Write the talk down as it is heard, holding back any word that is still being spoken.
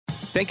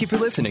Thank you for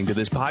listening to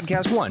this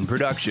Podcast One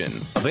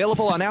production,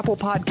 available on Apple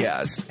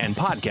Podcasts and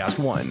Podcast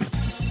One.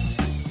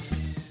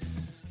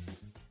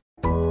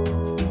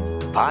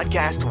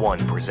 Podcast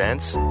One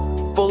presents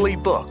Fully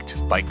Booked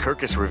by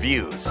Kirkus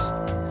Reviews,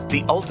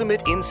 the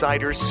ultimate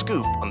insider's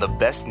scoop on the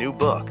best new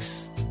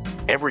books.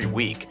 Every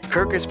week,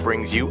 Kirkus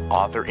brings you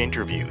author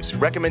interviews,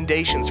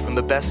 recommendations from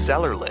the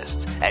bestseller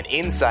lists, and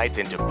insights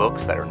into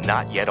books that are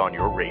not yet on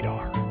your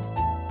radar.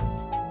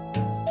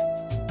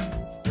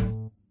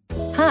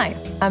 Hi,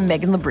 I'm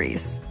Megan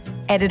Labrise,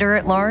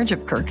 editor-at-large of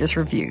Kirkus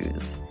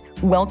Reviews.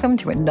 Welcome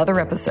to another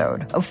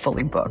episode of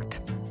Fully Booked.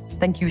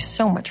 Thank you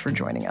so much for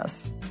joining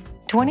us.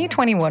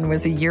 2021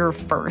 was a year of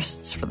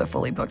firsts for the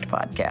Fully Booked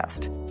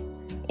podcast.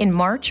 In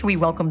March, we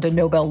welcomed a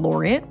Nobel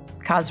laureate,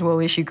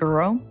 Kazuo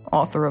Ishiguro,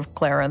 author of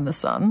Clara and the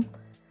Sun.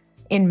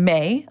 In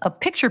May, a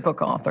picture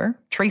book author,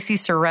 Tracy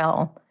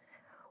Sorrell.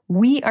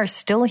 We Are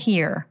Still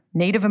Here,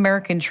 Native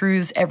American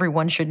Truths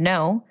Everyone Should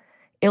Know,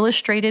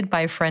 illustrated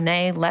by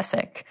Frené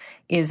Lessig,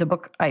 is a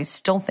book I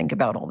still think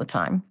about all the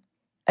time.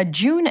 A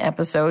June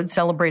episode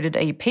celebrated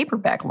a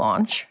paperback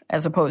launch,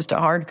 as opposed to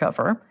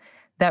hardcover,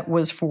 that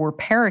was for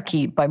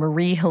Parakeet by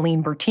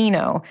Marie-Helene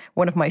Bertino,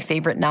 one of my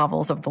favorite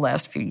novels of the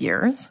last few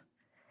years.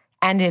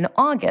 And in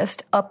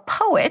August, a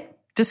poet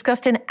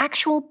discussed an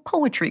actual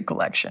poetry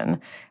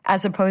collection,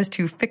 as opposed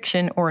to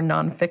fiction or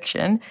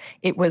nonfiction.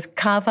 It was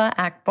Kaveh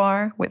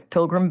Akbar with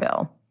Pilgrim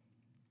Bell.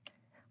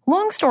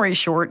 Long story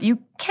short, you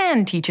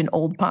can teach an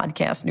old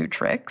podcast new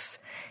tricks,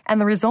 and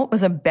the result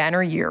was a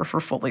banner year for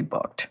Fully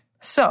Booked.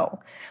 So,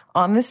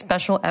 on this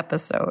special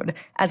episode,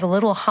 as a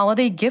little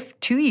holiday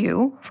gift to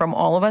you from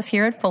all of us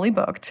here at Fully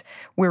Booked,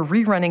 we're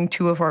rerunning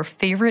two of our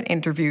favorite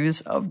interviews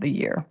of the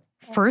year.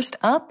 First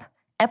up,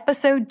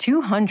 episode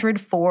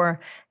 204,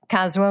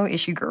 Kazuo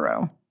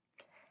Ishiguro.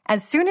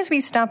 As soon as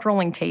we stopped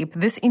rolling tape,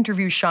 this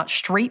interview shot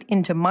straight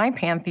into my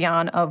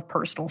pantheon of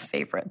personal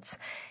favorites.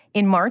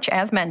 In March,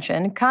 as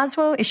mentioned,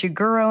 Kazuo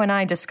Ishiguro and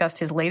I discussed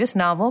his latest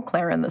novel,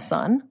 Clara and the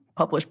Sun,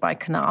 published by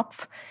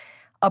Knopf,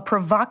 a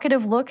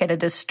provocative look at a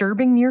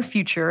disturbing near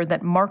future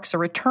that marks a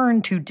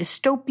return to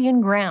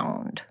dystopian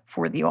ground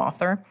for the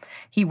author.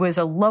 He was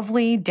a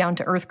lovely,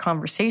 down-to-earth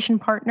conversation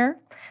partner.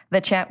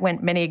 The chat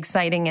went many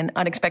exciting and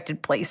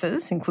unexpected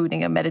places,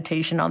 including a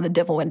meditation on The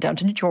Devil Went Down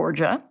to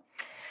Georgia.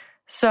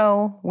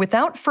 So,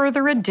 without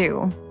further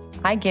ado,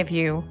 I give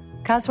you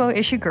Kazuo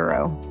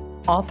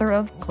Ishiguro, author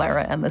of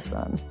Clara and the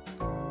Sun.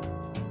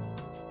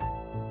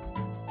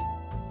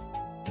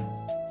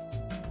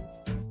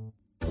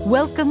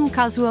 Welcome,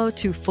 Kazuo,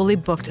 to Fully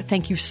Booked.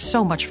 Thank you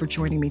so much for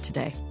joining me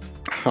today.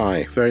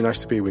 Hi, very nice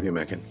to be with you,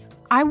 Megan.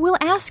 I will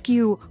ask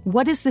you,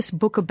 what is this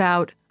book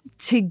about,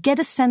 to get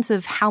a sense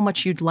of how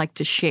much you'd like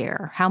to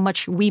share, how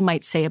much we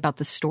might say about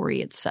the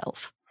story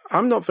itself.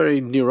 I'm not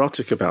very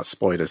neurotic about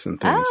spoilers and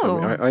things. Oh.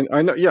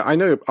 I know. Yeah, I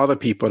know other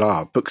people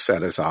are.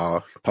 Booksellers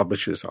are.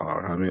 Publishers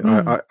are. I mean,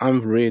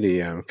 I'm really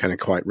kind of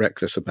quite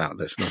reckless about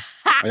this. No?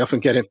 I often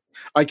get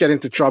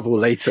into trouble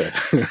later.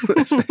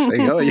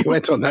 Saying, "Oh, you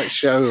went on that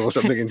show or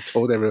something and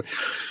told everyone."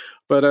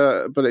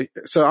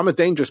 So I'm a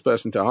dangerous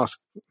person to ask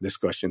this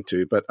question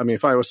to. But I mean,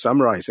 if I was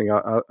summarizing,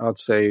 I'd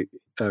say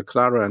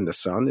Clara and the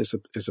Sun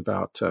is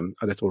about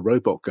a little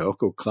robot girl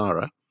called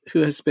Clara who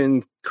has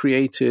been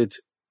created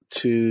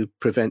to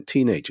prevent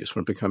teenagers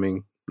from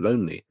becoming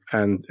lonely.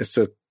 And it's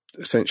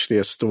essentially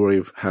a story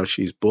of how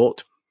she's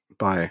bought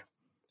by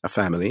a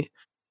family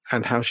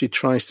and how she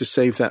tries to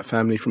save that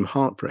family from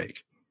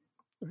heartbreak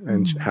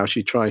and how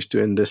she tries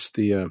to enlist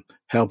the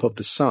help of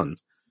the sun.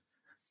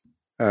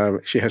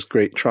 She has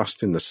great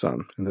trust in the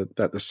sun and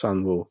that the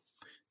sun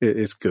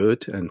is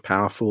good and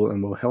powerful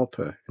and will help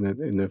her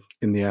in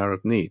the hour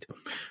of need.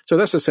 So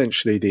that's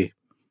essentially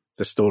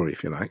the story,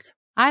 if you like.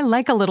 I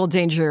like a little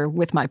danger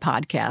with my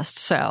podcast,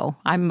 so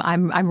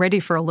I'm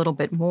ready for a little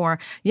bit more.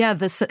 Yeah,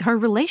 her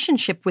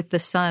relationship with the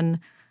sun,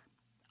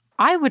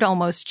 I would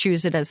almost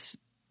choose it as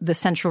the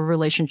central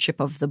relationship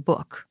of the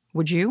book.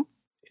 Would you?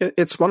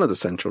 It's one of the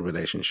central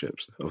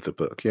relationships of the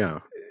book, yeah.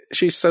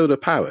 She's solar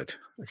powered.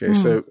 Okay,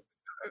 so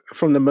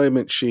from the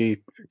moment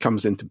she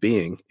comes into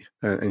being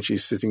and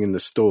she's sitting in the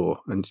store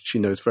and she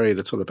knows very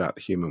little about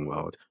the human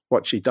world,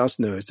 what she does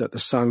know is that the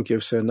sun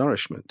gives her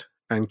nourishment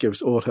and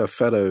gives all her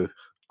fellow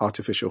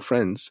artificial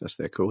friends, as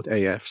they're called,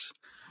 AFs,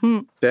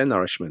 their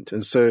nourishment.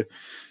 And so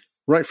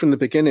right from the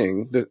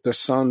beginning, the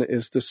sun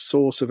is the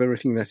source of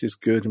everything that is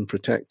good and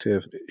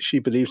protective. She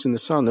believes in the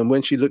sun. And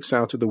when she looks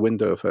out of the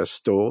window of her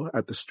store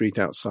at the street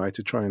outside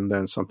to try and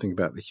learn something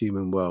about the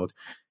human world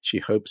she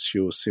hopes she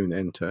will soon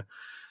enter,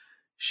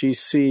 she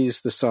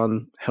sees the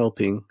sun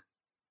helping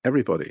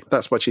everybody.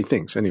 That's what she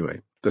thinks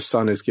anyway. The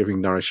sun is giving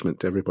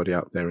nourishment to everybody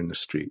out there in the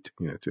street,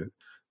 to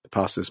the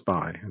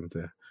passers-by and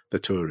the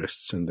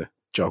tourists and the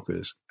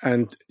joggers.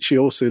 And she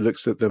also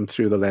looks at them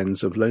through the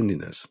lens of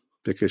loneliness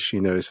because she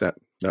knows that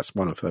that's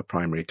one of her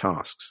primary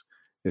tasks,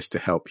 is to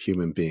help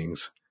human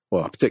beings,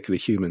 well, a particularly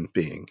human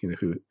being,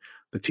 who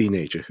the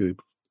teenager who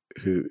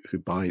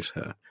buys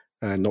her,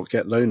 and not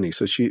get lonely.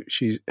 So she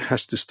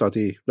has to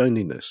study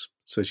loneliness.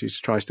 So she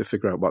tries to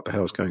figure out what the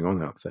hell's going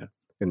on out there.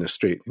 in the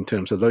street in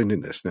terms of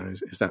loneliness. Now,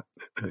 is that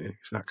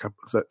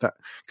that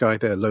guy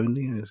there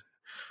lonely? Is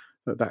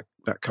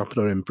that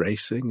couple are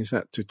embracing? Is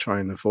that to try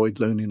and avoid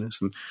loneliness?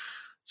 And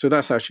so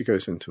that's how she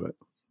goes into it.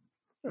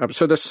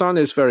 So the sun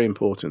is very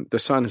important. The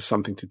sun has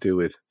something to do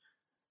with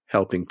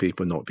helping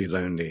people not be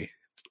lonely,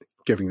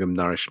 giving them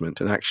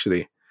nourishment. And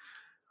actually,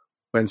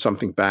 when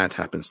something bad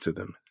happens to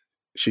them,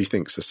 she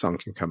thinks the sun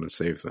can come and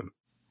save them.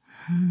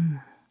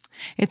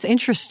 It's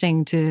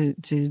interesting to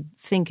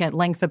think at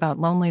length about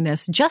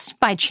loneliness. Just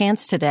by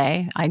chance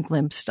today, I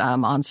glimpsed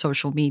on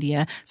social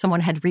media, someone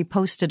had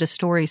reposted a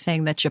story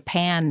saying that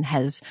Japan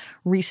has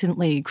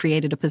recently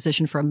created a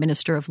position for a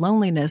minister of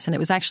loneliness, and it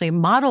was actually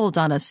modeled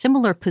on a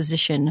similar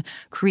position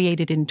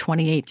created in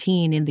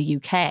 2018 in the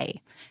UK.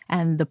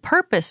 And the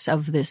purpose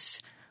of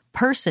this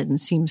person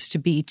seems to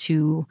be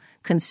to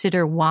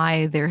consider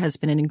why there has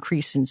been an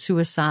increase in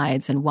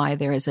suicides and why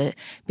there has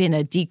been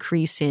a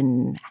decrease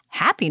in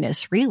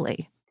happiness,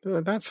 really.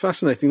 That's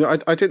fascinating.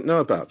 I didn't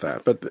know about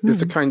that, but it's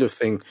the kind of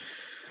thing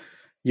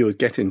you would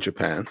get in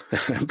Japan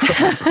and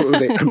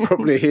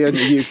probably here in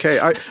the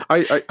UK.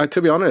 I to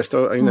be honest,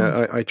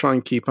 I try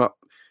and keep up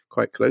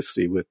quite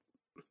closely with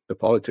the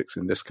politics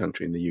in this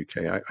country, in the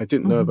UK. I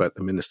didn't know about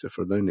the Minister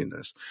for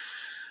Loneliness.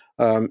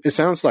 It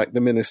sounds like the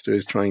minister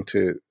is trying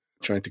to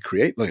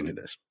create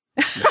loneliness.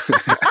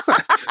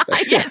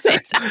 Yes,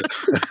 it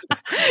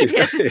does.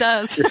 Yes, it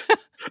does.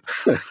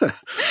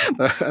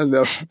 And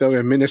there'll be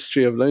a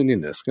ministry of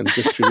loneliness kind of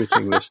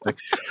distributing this thing.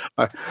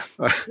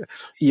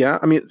 Yeah,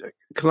 I mean,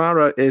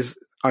 Clara is,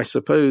 I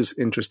suppose,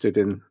 interested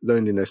in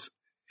loneliness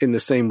in the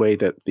same way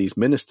that these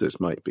ministers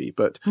might be,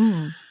 but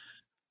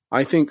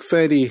I think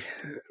fairly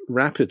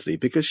rapidly,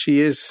 because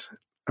she is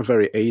a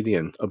very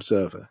alien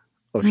observer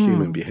of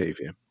human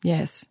behavior.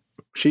 Yes.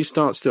 She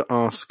starts to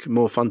ask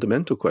more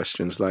fundamental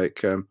questions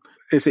like,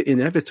 is it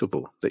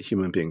inevitable that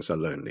human beings are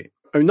lonely?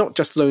 I mean, not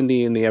just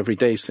lonely in the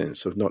everyday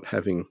sense of not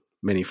having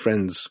many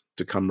friends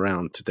to come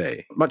round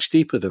today. Much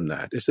deeper than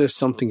that. Is there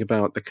something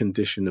about the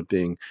condition of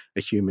being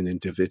a human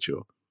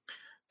individual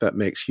that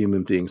makes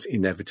human beings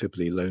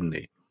inevitably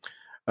lonely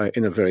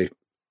in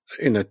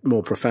a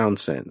more profound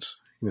sense?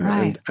 You know?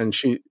 Right. And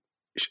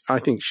I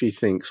think she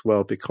thinks,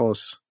 well,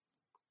 because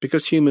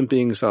human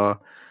beings are,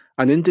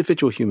 an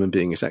individual human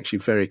being is actually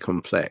very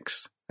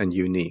complex and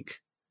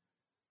unique,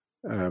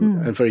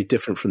 and very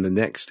different from the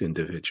next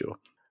individual.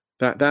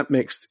 That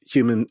makes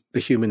the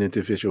human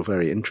individual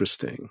very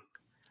interesting,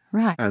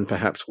 right, and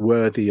perhaps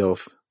worthy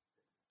of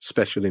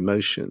special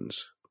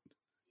emotions.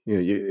 You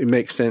know, it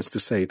makes sense to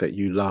say that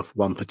you love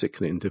one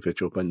particular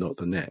individual but not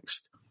the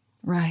next.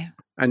 Right.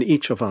 And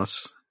each of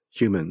us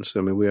humans,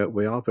 I mean,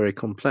 we are very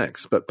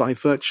complex, but by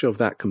virtue of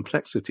that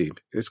complexity,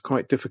 it's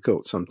quite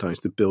difficult sometimes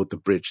to build the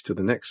bridge to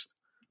the next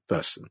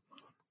person.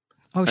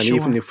 Oh, and sure.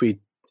 even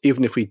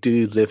if we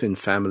do live in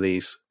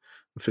families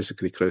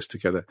physically close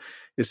together,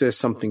 is there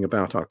something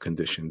about our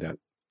condition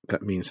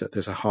that means that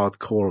there's a hard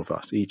core of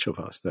us, each of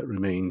us, that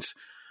remains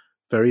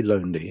very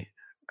lonely,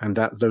 and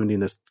that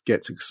loneliness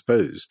gets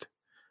exposed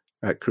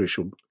at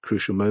crucial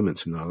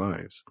moments in our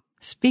lives.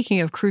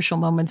 Speaking of crucial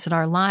moments in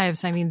our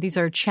lives, I mean, these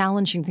are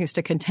challenging things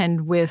to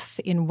contend with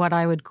in what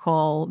I would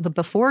call the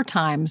before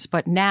times,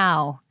 but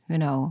now, you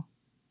know,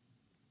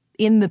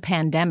 in the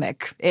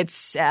pandemic, it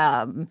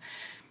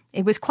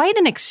was quite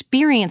an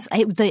experience.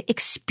 The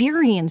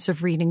experience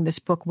of reading this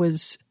book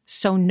was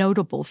so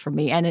notable for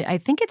me, and I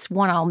think it's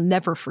one I'll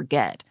never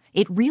forget.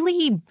 It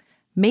really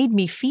made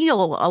me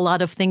feel a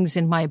lot of things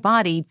in my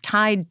body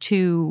tied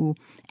to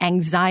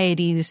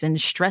anxieties and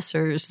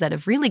stressors that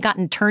have really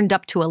gotten turned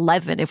up to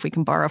 11, if we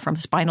can borrow from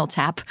Spinal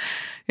Tap,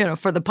 you know,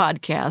 for the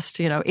podcast,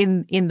 you know,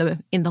 in the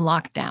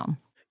lockdown.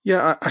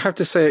 Yeah, I have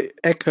to say,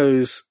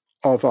 echoes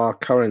of our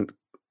current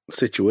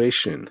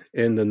situation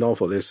in the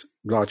novel is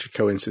largely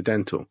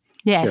coincidental.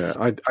 Yes.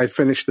 Yeah, I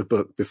finished the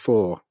book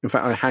before. In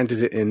fact, I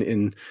handed it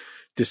in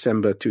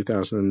December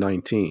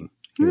 2019.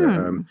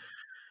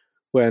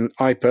 When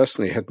I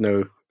personally had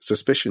no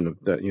suspicion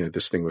that, you know,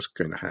 this thing was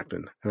going to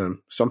happen.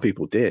 Some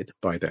people did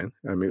by then.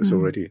 I mean, it was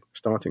already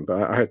starting,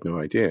 but I had no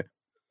idea.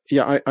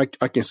 Yeah,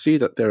 I can see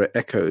that there are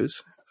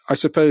echoes. I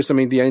suppose, I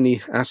mean, the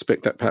only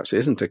aspect that perhaps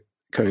isn't a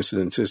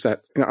coincidence is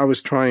that, you know, I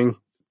was trying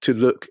to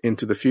look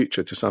into the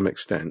future to some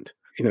extent.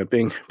 You know,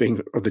 being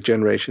of the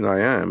generation I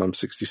am, I'm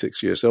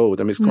 66 years old.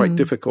 I mean, it's quite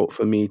difficult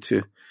for me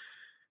to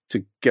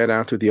get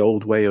out of the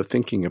old way of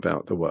thinking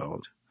about the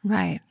world.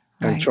 Right.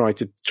 And try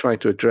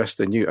to address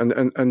the new,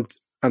 and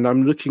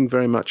I'm looking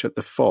very much at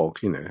the fog,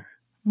 you know,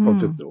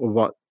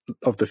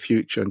 of the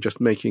future, and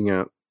just making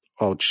out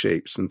odd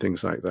shapes and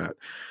things like that.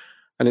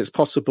 And it's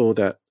possible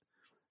that,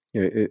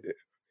 you know,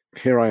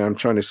 here I am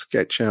trying to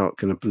sketch out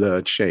kind of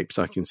blurred shapes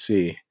I can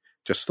see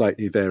just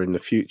slightly there in the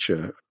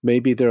future.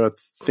 Maybe there are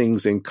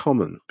things in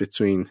common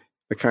between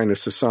the kind of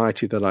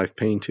society that I've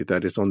painted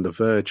that is on the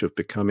verge of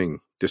becoming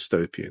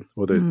dystopian,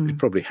 although it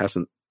probably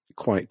hasn't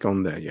quite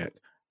gone there yet,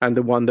 and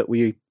the one that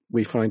we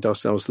find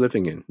ourselves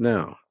living in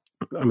now.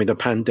 I mean, the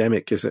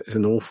pandemic is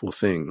an awful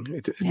thing.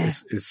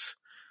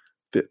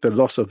 The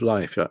loss of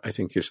life, I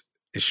think, is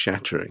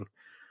shattering.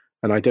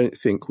 And I don't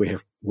think we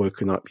have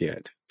woken up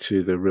yet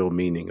to the real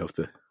meaning of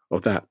the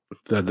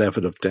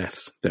level of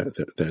deaths that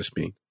there's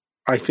been.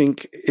 I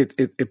think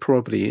it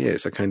probably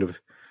is a kind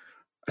of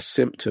a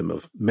symptom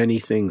of many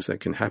things that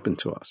can happen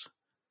to us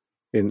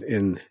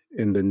in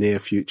the near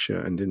future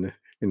and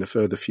in the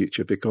further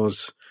future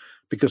because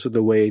of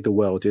the way the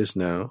world is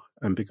now,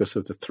 and because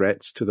of the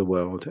threats to the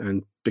world,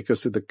 and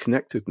because of the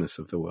connectedness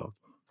of the world.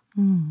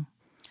 Mm.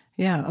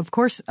 Yeah, of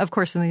course,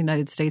 in the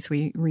United States,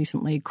 we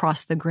recently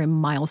crossed the grim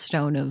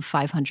milestone of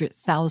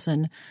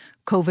 500,000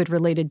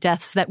 COVID-related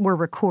deaths that were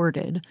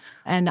recorded.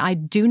 And I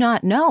do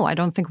not know, I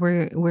don't think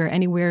we're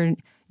anywhere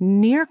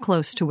near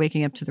close to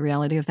waking up to the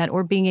reality of that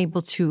or being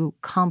able to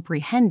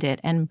comprehend it.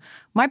 And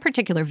my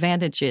particular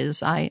vantage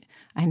is I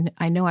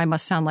know I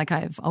must sound like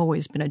I've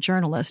always been a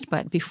journalist,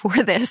 but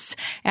before this,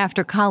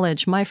 after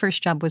college, my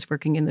first job was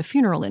working in the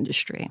funeral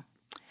industry.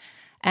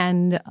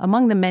 And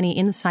among the many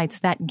insights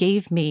that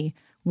gave me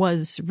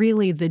was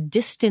really the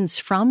distance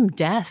from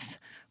death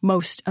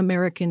most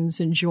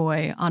Americans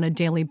enjoy on a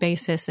daily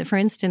basis. For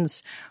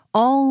instance,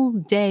 all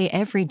day,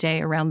 every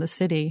day around the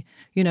city,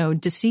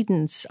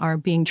 decedents are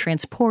being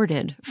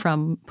transported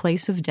from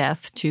place of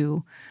death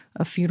to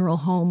a funeral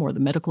home or the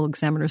medical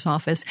examiner's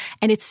office.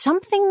 And it's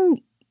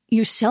something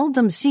you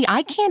seldom see.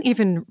 I can't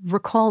even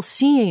recall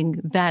seeing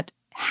that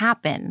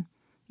happen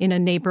in a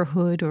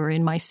neighborhood or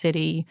in my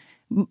city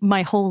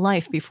my whole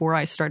life before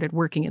I started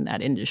working in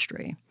that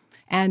industry.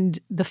 And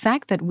the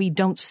fact that we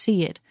don't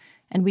see it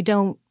and we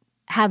don't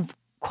have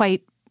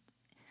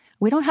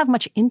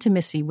much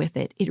intimacy with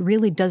it, it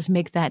really does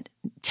make that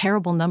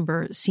terrible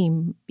number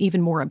seem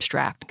even more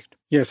abstract.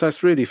 Yes,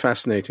 that's really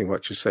fascinating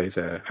what you say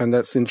there. And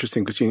that's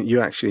interesting because you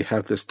actually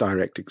have this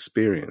direct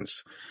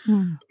experience.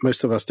 Mm.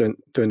 Most of us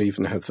don't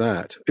even have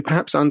that.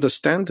 Perhaps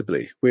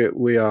understandably,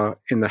 we are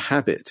in the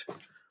habit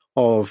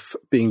of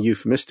being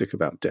euphemistic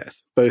about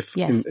death, both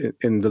yes.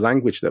 in the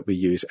language that we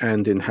use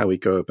and in how we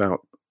go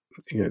about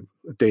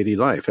daily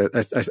life,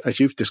 as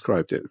you've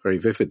described it very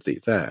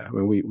vividly there. I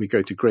mean, we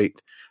go to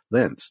great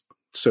lengths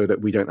so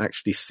that we don't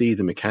actually see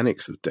the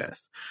mechanics of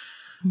death.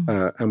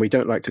 And we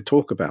don't like to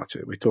talk about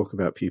it. We talk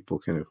about people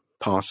kind of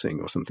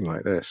passing or something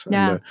like this.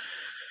 Yeah.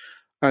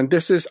 And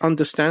this is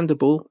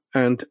understandable,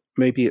 and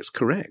maybe it's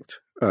correct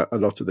a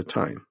lot of the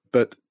time.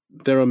 But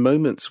there are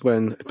moments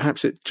when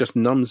perhaps it just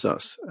numbs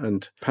us,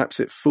 and perhaps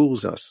it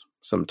fools us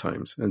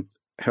sometimes and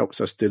helps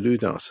us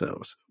delude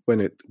ourselves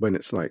when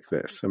it's like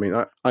this. I mean,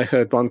 I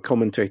heard one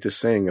commentator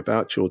saying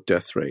about your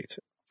death rate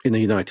in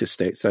the United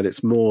States that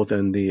it's more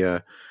than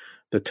the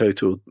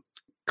total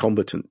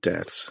combatant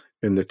deaths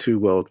in the 2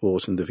 world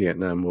wars and the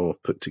Vietnam War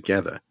put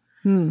together.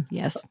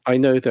 Yes. I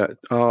know that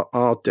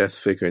our death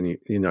figure in the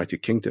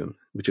United Kingdom,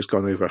 which has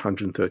gone over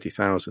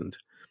 130,000,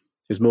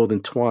 is more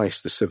than twice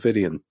the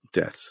civilian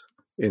deaths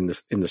in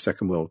the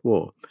Second World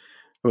War.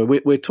 I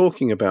mean, we're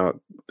talking about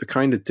the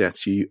kind of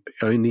deaths you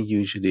only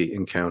usually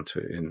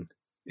encounter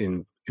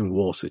in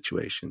war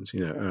situations,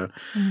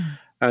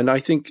 And I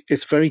think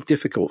it's very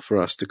difficult for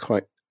us to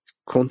quite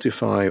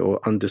quantify or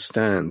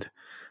understand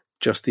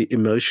just the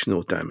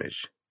emotional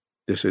damage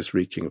this is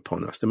wreaking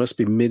upon us. There must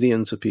be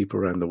millions of people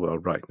around the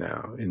world right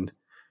now in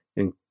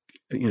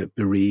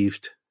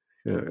bereaved,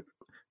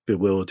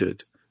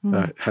 bewildered,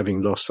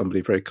 having lost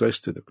somebody very close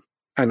to them.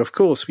 And of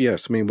course,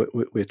 yes, I mean,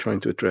 we're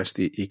trying to address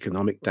the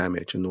economic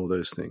damage and all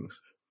those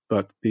things.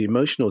 But the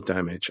emotional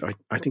damage,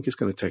 I think is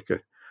going to take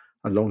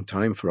a long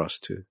time for us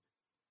to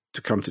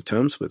come to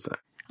terms with that.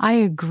 I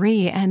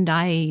agree. And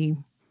I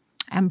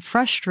am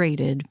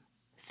frustrated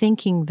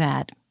thinking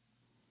that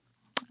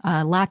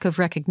lack of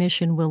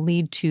recognition will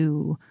lead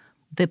to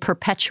the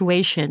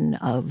perpetuation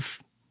of,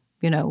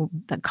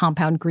 the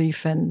compound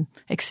grief and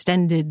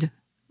extended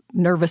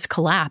nervous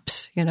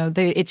collapse.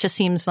 It just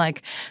seems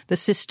like the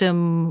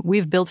system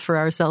we've built for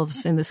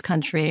ourselves in this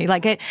country,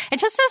 like it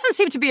just doesn't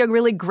seem to be a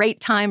really great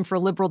time for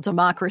liberal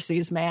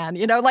democracies, man.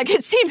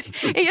 It seemed,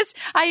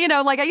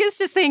 I used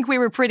to think we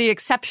were pretty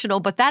exceptional,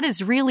 but that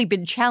has really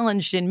been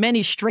challenged in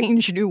many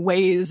strange new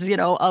ways,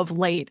 of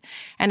late.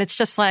 And it's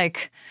just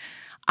like,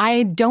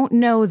 I don't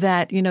know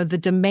that, the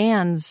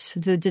demands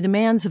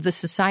of the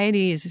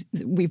societies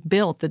we've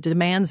built, the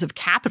demands of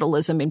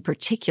capitalism in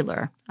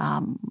particular,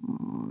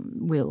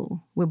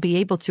 will be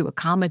able to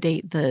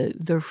accommodate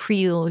the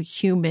real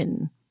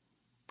human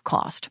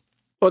cost.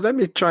 Well, let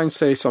me try and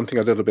say something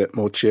a little bit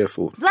more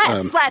cheerful.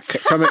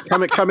 Let's.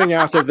 Coming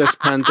out of this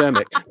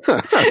pandemic.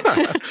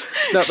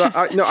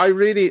 I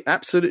really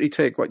absolutely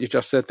take what you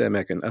just said there,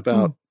 Megan,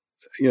 about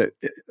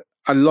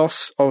a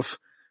loss of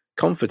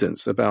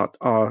confidence about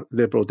our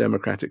liberal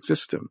democratic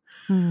system.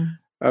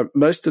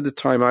 Most of the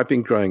time I've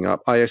been growing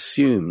up, I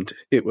assumed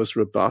it was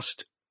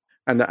robust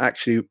and that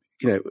actually,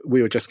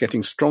 we were just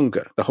getting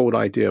stronger. The whole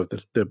idea of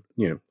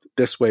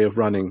this way of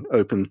running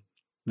open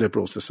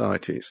liberal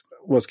societies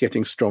was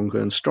getting stronger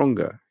and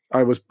stronger.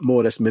 I was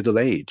more or less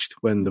middle-aged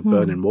when the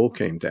Berlin Wall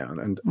came down,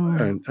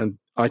 and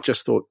I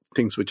just thought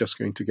things were just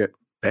going to get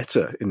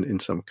better in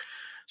some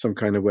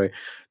kind of way.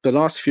 The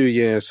last few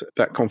years,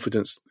 that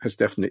confidence has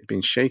definitely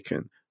been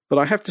shaken. But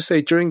I have to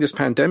say, during this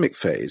pandemic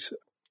phase,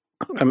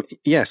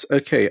 Yes,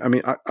 okay. I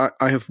mean,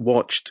 I have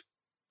watched,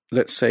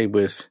 let's say,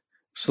 with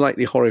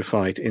slightly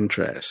horrified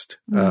interest,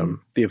 the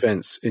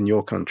events in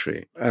your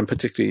country, and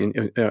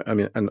particularly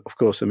and of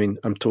course,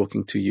 I'm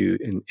talking to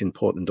you in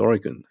Portland,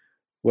 Oregon,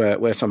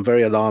 where some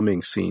very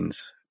alarming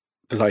scenes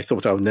that I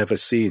thought I would never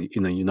see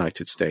in the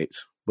United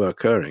States were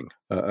occurring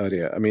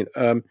earlier.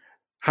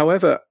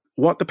 However,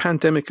 what the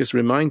pandemic has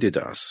reminded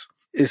us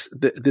is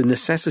the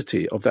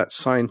necessity of that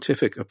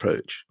scientific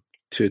approach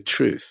to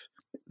truth,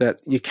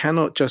 that you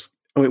cannot just,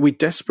 we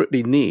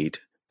desperately need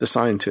the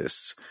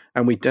scientists,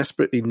 and we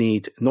desperately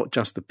need not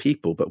just the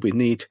people, but we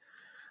need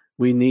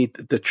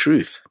the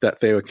truth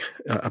that they're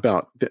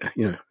about,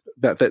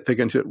 that they're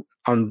going to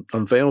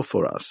unveil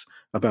for us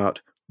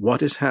about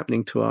what is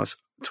happening to us,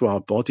 to our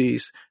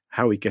bodies,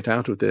 how we get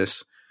out of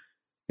this,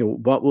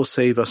 what will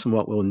save us and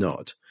what will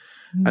not.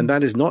 And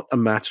that is not a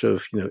matter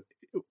of,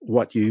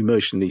 what you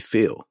emotionally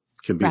feel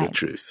can be the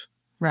truth.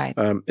 Right.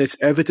 It's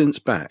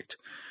evidence-backed.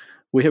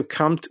 We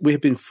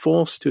have been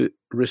forced to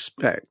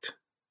respect.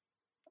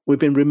 We've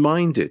been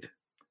reminded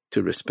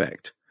to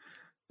respect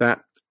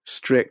that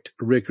strict,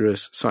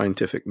 rigorous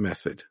scientific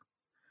method,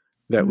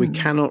 that we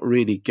cannot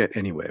really get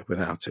anywhere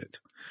without it.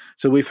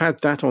 So we've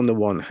had that on the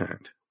one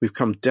hand. We've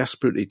come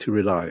desperately to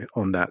rely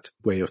on that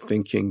way of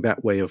thinking,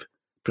 that way of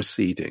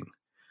proceeding,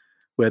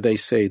 where they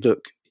say,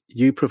 look,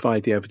 you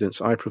provide the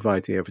evidence, I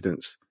provide the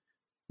evidence.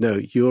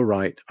 No, you're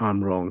right,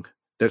 I'm wrong.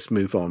 Let's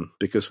move on,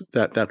 because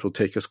that will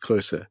take us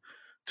closer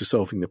to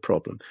solving the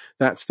problem.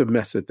 That's the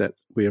method that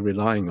we're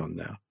relying on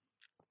now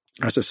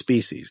as a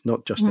species,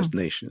 not just as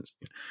nations.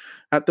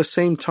 At the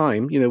same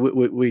time,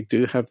 we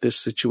do have this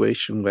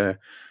situation where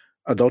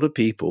a lot of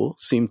people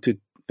seem to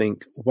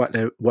think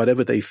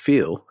whatever they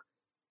feel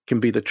can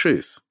be the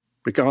truth,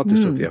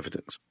 regardless of the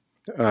evidence.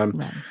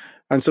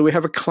 And so we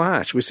have a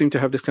clash. We seem to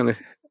have this kind of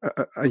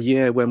a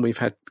year when we've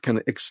had kind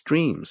of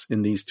extremes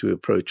in these two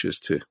approaches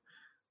to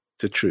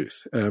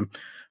truth. And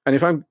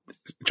if I'm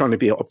trying to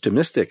be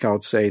optimistic, I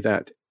would say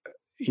that,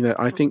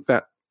 I think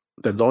that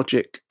the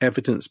logic,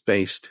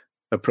 evidence-based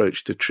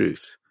approach to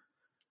truth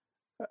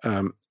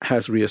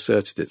has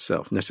reasserted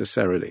itself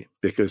necessarily,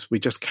 because we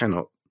just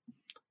cannot,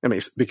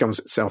 it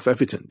becomes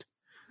self-evident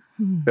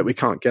that we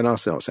can't get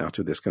ourselves out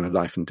of this kind of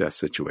life and death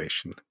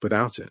situation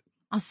without it.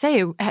 I'll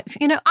say,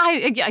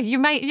 you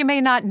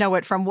may not know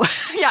it from,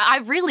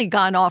 I've really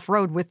gone off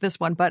road with this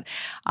one, but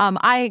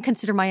I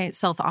consider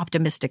myself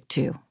optimistic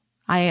too.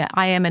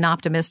 I am an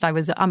optimist.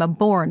 I'm a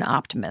born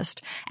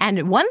optimist.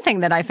 And one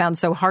thing that I found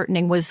so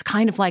heartening was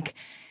kind of like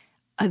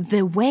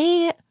the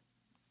way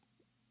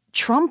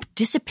Trump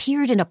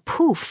disappeared in a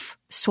poof,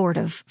 sort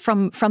of,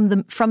 from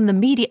the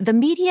media. The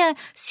media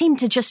seemed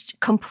to just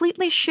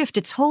completely shift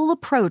its whole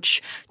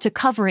approach to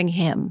covering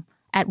him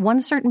at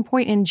one certain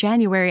point in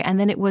January, and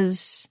then it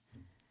was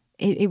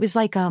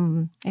like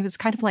it was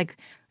kind of like,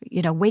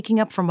 waking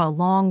up from a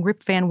long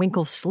Rip Van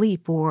Winkle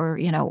sleep, or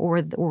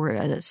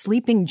a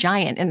sleeping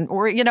giant,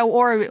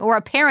 or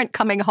a parent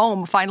coming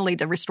home finally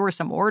to restore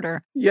some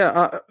order.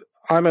 Yeah.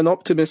 I'm an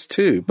optimist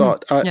too,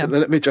 but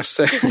let me just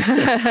say,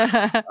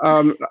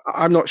 I'm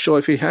not sure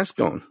if he has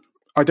gone.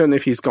 I don't know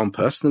if he's gone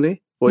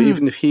personally, or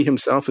even if he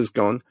himself has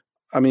gone.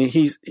 I mean,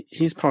 he's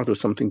part of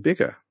something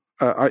bigger.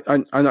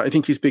 I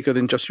think he's bigger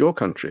than just your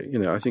country.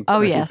 I think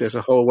there's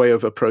a whole way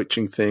of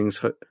approaching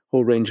things, a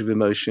whole range of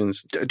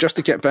emotions. Just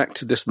to get back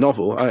to this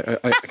novel, I'm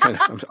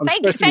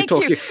supposed to be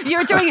talking.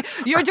 You're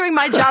doing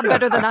my job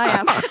better than I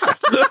am.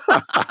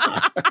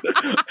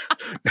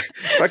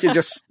 If I can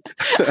just,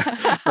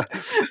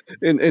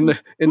 in a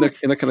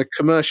kind of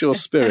commercial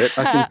spirit,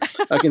 I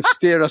can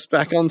steer us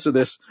back onto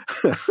this,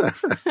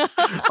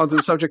 onto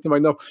the subject of my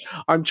novel.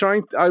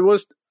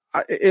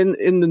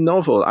 In the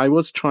novel, I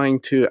was trying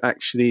to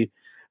actually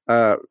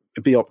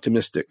be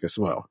optimistic as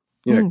well.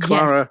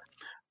 Clara,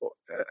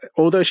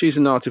 although she's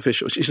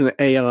she's an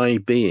AI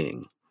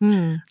being,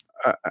 and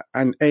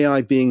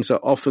AI beings are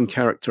often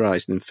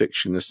characterized in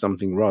fiction as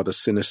something rather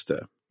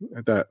sinister,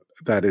 that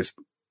is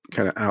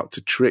kind of out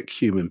to trick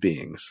human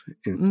beings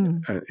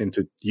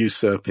into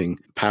usurping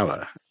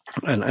power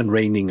and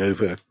reigning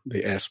over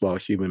the erstwhile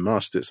human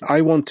masters.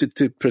 I wanted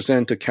to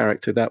present a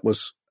character that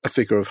was a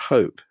figure of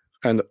hope.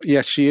 And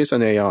yes, she is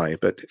an AI,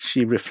 but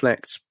she's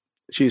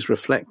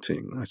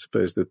reflecting, I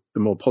suppose, the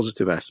more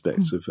positive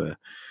aspects of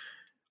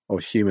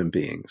human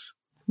beings.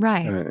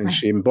 Right. And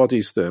she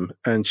embodies them,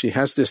 and she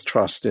has this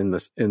trust in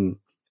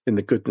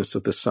the goodness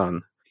of the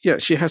sun. Yeah,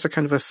 she has a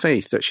kind of a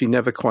faith that she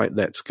never quite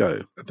lets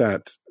go,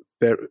 that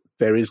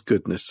there is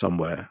goodness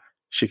somewhere.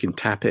 She can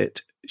tap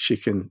it. She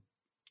can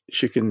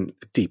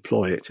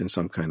deploy it in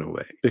some kind of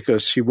way,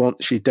 because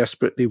she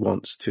desperately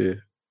wants to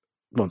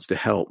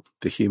help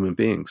the human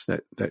beings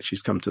that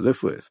she's come to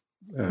live with,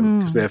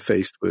 because they're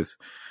faced with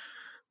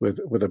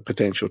a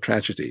potential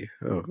tragedy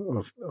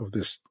of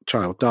this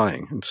child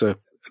dying. And so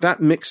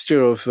that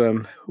mixture of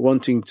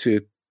wanting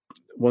to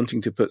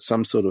put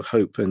some sort of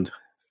hope and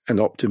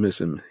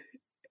optimism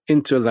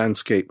into a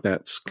landscape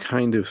that's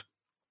kind of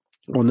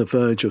on the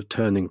verge of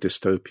turning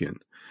dystopian,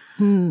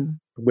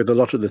 with a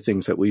lot of the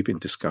things that we've been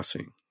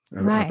discussing.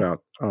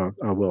 about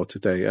our world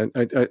today. And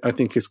I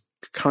think it's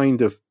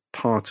kind of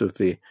part of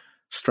the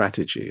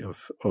strategy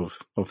of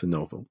the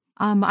novel.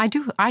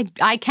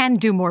 I can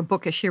do more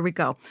bookish. Here we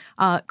go.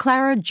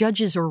 Clara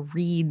judges or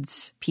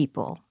reads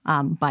people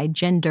by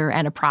gender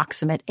and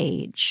approximate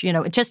age.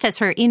 Just as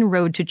her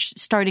inroad to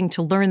starting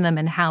to learn them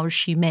and how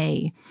she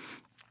may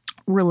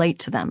relate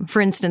to them.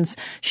 For instance,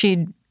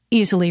 she'd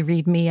easily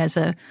read me as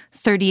a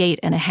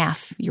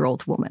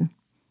 38-and-a-half-year-old woman.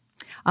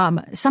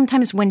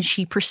 Sometimes when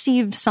she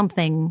perceives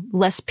something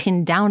less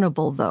pin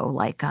downable, though,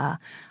 like a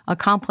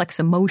complex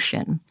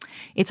emotion,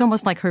 it's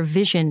almost like her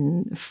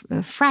vision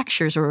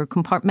fractures or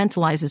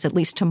compartmentalizes, at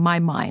least to my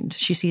mind.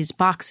 She sees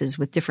boxes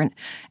with different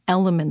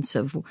elements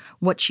of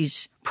what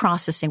she's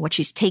processing, what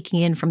she's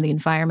taking in from the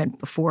environment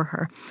before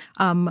her.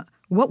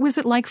 What was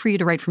it like for you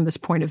to write from this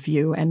point of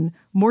view? And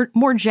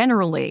more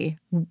generally,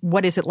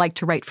 what is it like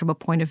to write from a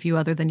point of view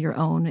other than your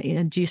own?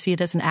 Do you see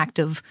it as an act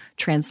of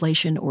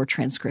translation or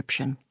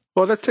transcription?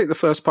 Well, let's take the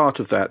first part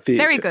of that.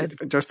 Very good.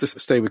 Just to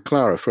stay with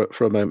Clara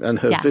for a moment and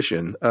her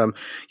vision.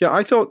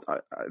 I thought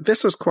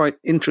this was quite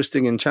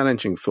interesting and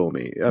challenging for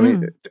me. I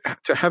mean,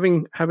 to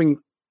having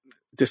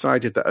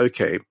decided that,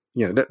 okay,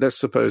 let's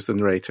suppose the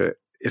narrator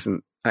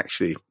isn't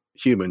actually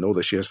human,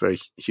 although she has very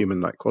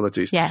human-like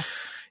qualities. Yes.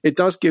 It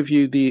does give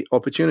you the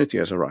opportunity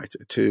as a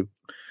writer to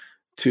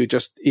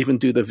just even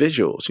do the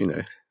visuals,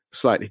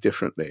 slightly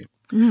differently.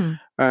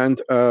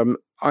 And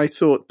I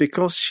thought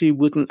because she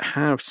wouldn't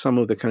have some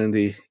of the kind of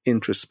the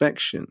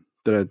introspection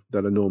that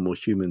a normal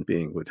human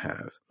being would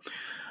have,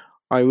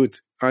 I would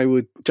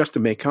just to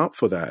make up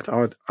for that,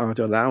 I'd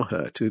allow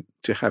her to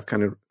have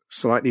kind of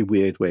slightly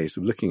weird ways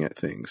of looking at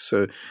things.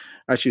 So,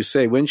 as you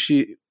say, when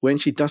she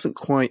doesn't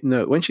quite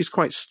know, when she's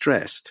quite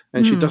stressed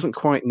and she doesn't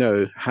quite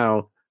know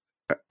how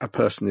a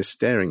person is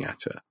staring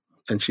at her,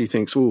 and she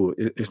thinks, "Oh,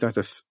 is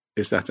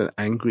that an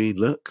angry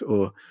look,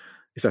 or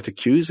is that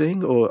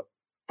accusing, or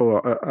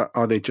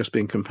are they just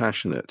being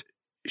compassionate?"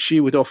 She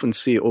would often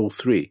see all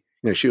three.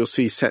 She'll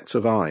see sets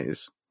of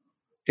eyes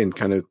in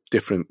kind of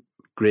different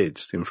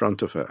grids in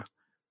front of her.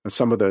 And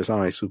some of those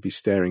eyes will be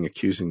staring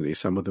accusingly.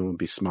 Some of them will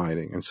be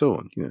smiling and so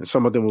on.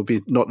 Some of them will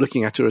be not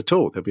looking at her at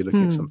all. They'll be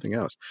looking at something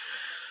else.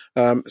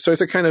 So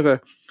it's a kind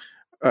of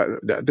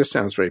this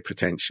sounds very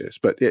pretentious,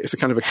 but it's a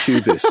kind of a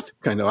cubist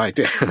kind of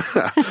idea.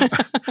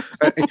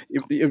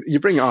 You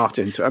bring art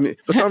into. I mean,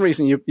 for some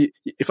reason,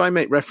 if I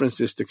make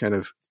references to kind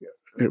of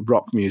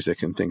rock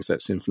music and things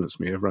that's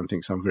influenced me, everyone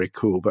thinks I'm very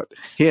cool. But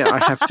here, I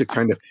have to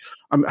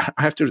I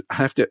have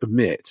to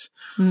admit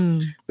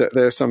that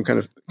there's some kind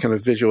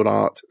of visual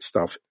art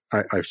stuff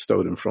I've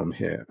stolen from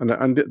here, and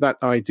that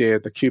idea,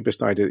 the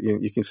cubist idea,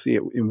 you can see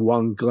it in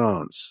one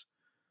glance,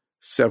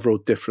 several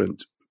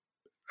different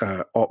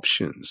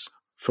options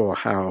for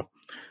how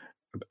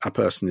a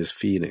person is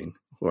feeling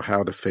or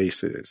how the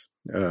face is,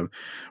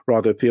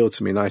 rather appealed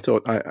to me. And I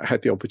thought I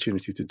had the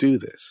opportunity to do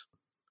this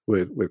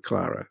with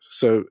Clara.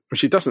 So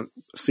she doesn't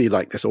see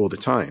like this all the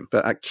time,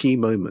 but at key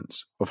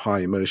moments of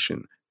high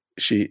emotion,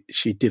 she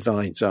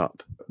divides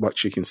up what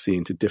she can see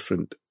into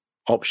different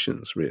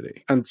options,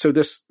 really. And so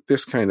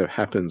this kind of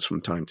happens from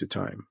time to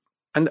time.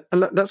 And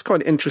that's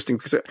quite interesting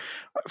because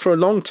for a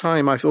long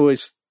time, I've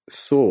always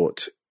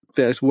thought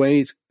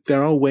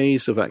there are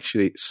ways of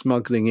actually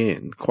smuggling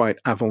in quite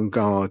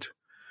avant-garde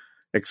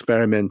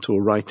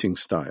experimental writing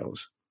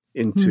styles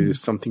into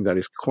something that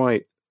is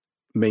quite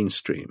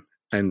mainstream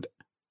and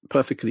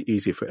perfectly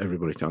easy for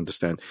everybody to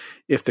understand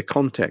if the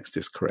context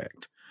is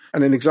correct.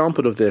 And an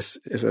example of this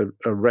is a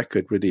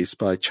record released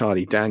by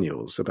Charlie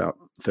Daniels about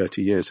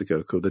 30 years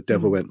ago called The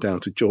Devil Went Down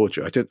to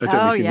Georgia. I don't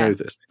know if you know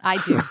this. I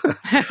do.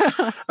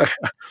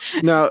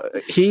 Now,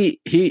 he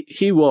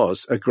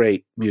was a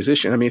great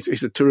musician. I mean,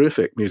 he's a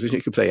terrific musician.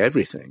 He could play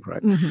everything,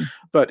 right? Mm-hmm.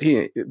 But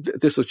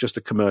this was just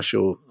a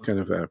commercial kind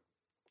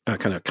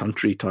of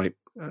country type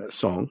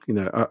song,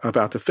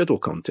 about a fiddle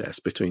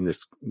contest between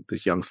this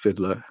young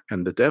fiddler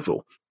and the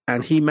devil.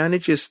 And he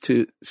manages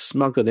to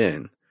smuggle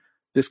in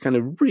this kind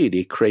of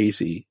really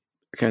crazy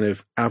kind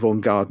of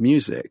avant-garde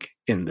music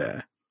in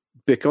there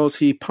because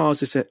he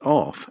passes it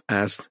off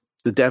as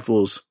the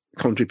devil's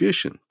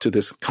contribution to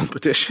this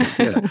competition.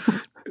 Yeah.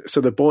 So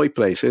the boy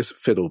plays his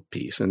fiddle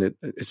piece and it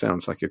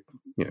sounds like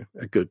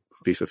a good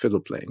piece of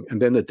fiddle playing.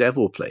 And then the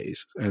devil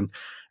plays and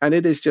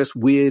it is just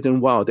weird and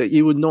wild that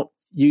you would not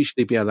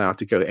usually be allowed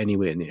to go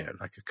anywhere near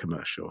like a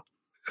commercial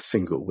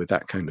single with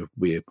that kind of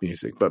weird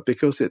music. But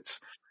because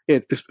it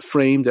is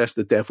framed as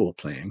the devil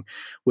playing,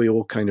 we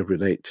all kind of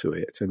relate to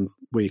it, and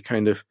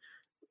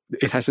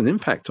it has an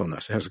impact on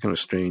us. It has a kind of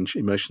strange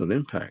emotional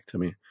impact. I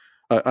mean,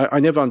 I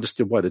never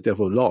understood why the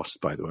devil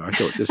lost, by the way. I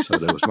thought this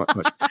solo was much,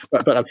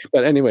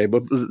 but anyway,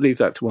 we'll leave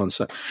that to one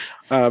side.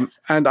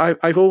 And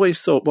I've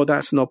always thought, well,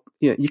 that's not,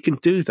 you can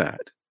do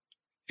that.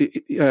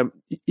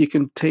 You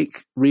can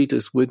take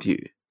readers with you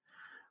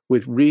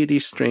with really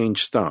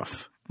strange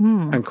stuff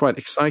and quite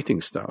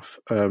exciting stuff.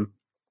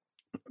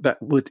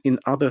 That would, in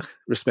other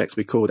respects,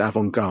 be called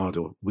avant-garde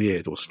or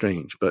weird or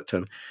strange. But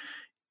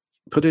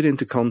put it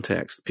into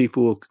context,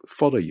 people will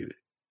follow you,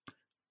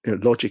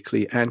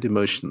 logically and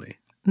emotionally.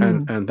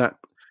 And that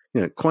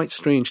quite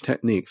strange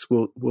techniques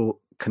will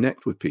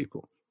connect with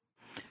people.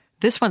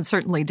 This one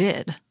certainly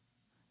did.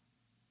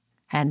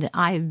 And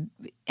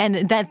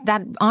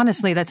that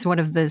honestly, that's one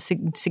of the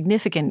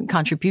significant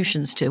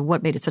contributions to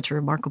what made it such a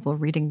remarkable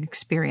reading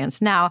experience.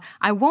 Now,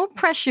 I won't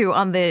press you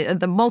on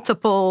the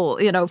multiple,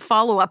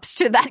 follow-ups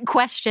to that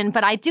question,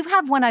 but I do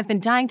have one I've been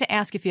dying to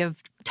ask if you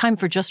have time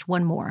for just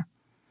one more.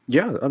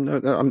 Yeah,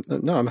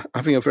 I'm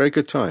having a very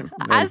good time.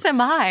 As am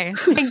I.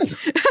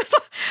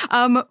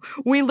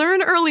 We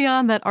learn early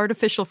on that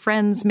artificial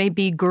friends may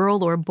be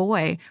girl or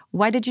boy.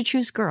 Why did you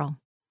choose girl?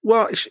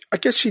 Well, I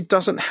guess she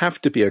doesn't have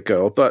to be a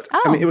girl, but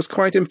it was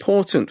quite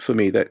important for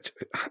me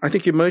I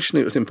think emotionally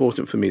it was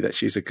important for me that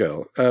she's a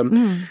girl.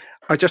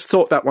 I just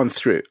thought that one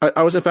through.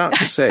 I was about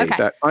to say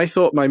that I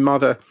thought my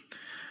mother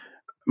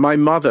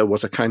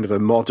was a kind of a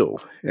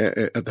model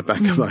at the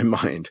back of my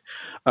mind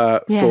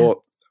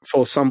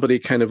for somebody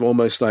kind of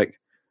almost like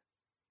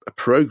a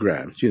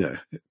programmed, to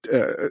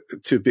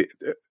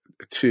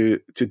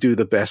do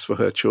the best for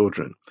her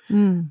children,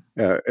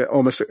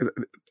 almost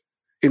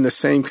in the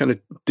same kind of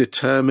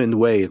determined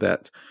way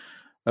that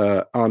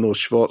Arnold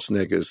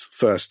Schwarzenegger's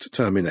first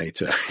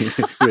Terminator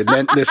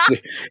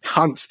relentlessly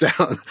hunts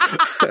down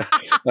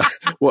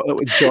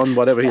John,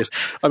 whatever he is.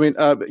 I mean,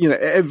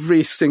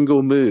 every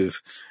single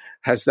move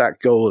has that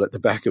goal at the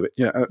back of it.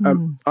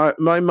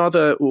 My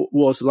mother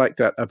was like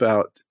that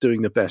about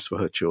doing the best for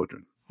her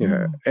children.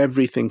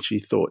 Everything she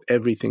thought,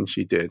 everything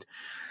she did,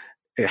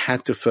 it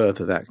had to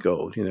further that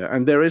goal.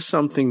 And there is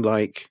something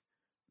like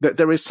that.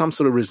 There is some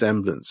sort of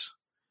resemblance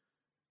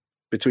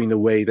between the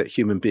way that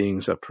human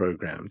beings are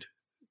programmed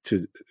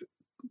to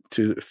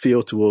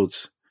feel to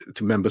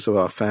members of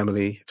our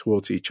family,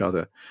 towards each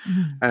other,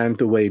 and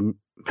the way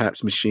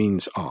perhaps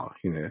machines are,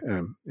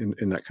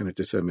 in that kind of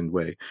determined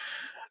way.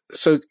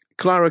 So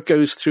Clara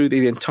goes through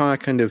the entire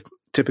kind of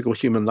typical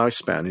human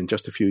lifespan in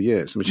just a few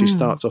years. I mean, she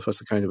starts off as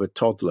a kind of a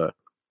toddler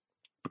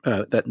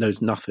that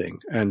knows nothing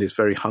and is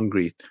very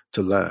hungry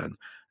to learn.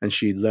 And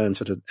she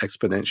learns at an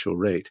exponential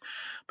rate.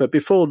 But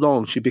before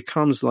long, she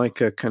becomes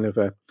like a kind of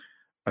a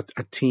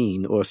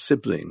teen or a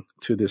sibling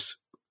to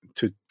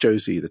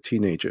Josie, the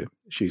teenager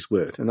she's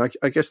with. And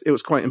I guess it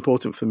was quite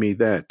important for me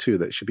there too,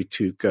 that it should be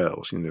two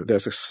girls.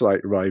 There's a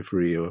slight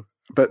rivalry,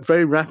 but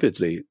very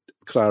rapidly,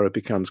 Clara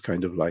becomes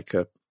kind of like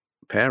a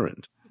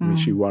parent. I mean,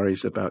 she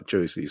worries about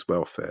Josie's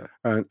welfare.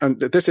 And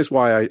this is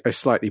why I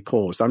slightly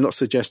paused. I'm not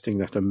suggesting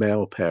that a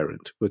male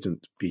parent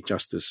wouldn't be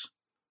just as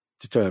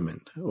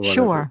determined. Or whatever.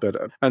 Sure.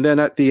 But, and then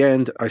at the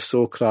end, I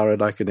saw Clara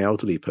like an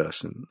elderly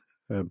person.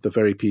 The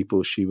very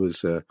people she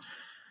was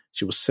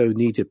so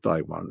needed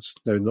by once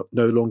no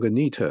longer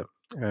need her.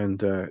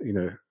 And,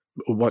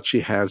 what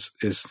she has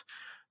is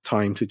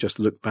time to just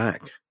look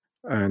back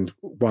and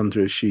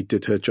wonder if she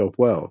did her job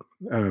well.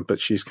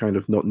 But she's kind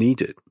of not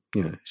needed.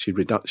 She's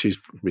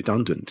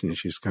redundant.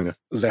 She's kind of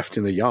left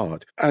in the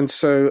yard. And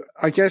so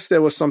I guess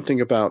there was some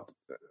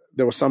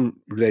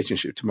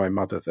relationship to my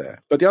mother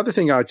there. But the other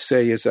thing I'd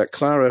say is that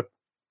Clara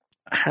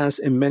has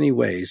in many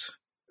ways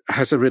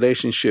has a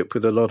relationship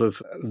with a lot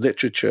of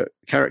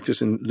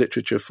characters in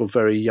literature for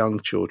very young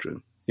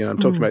children. I'm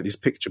talking about these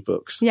picture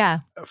books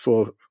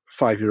for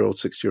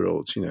 5-year-olds,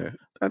 6-year-olds,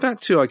 And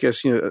that too, I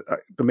guess, the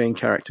main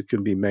character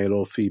can be male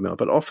or female,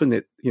 but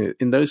often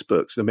in those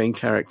books, the main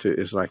character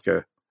is like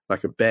a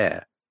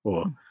bear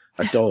or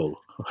a doll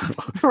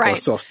or a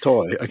soft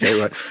toy. Okay,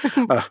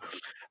 right.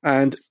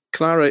 And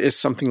Clara is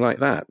something like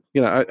that.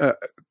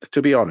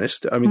 To be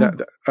honest, I mean,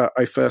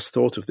 I first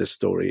thought of this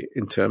story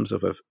in terms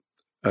of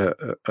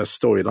a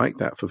story like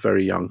that for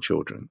very young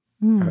children.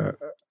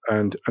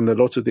 And a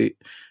lot of the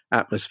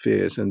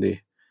atmospheres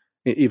and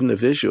even the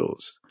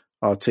visuals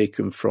are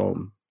taken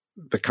from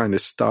the kind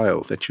of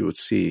style that you would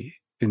see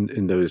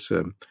in those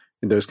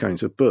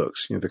kinds of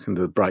books. The kind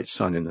of bright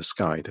sun in the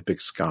sky, the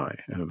big sky,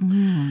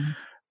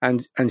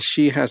 and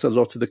she has a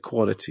lot of the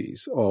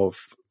qualities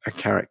of a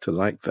character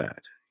like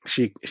that.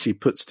 She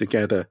puts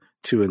together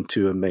 2 and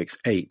 2 and makes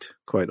 8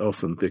 quite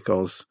often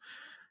because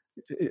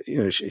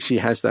she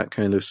has that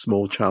kind of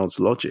small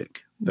child's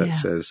logic that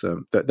says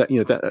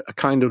that a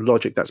kind of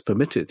logic that's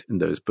permitted in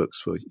those books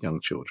for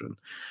young children.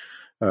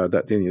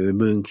 That the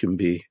moon can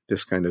be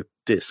this kind of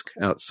disc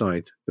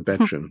outside the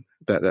bedroom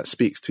that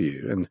speaks to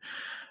you,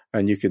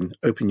 and you can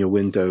open your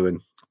window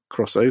and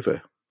cross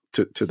over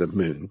to the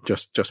moon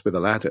just with a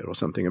ladder or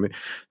something. I mean,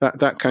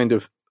 that kind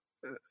of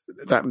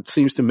that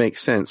seems to make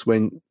sense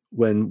when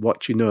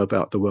what you know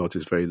about the world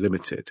is very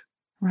limited.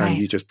 Right. And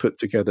you just put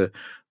together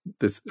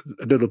this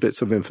little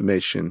bits of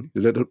information,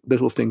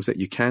 little things that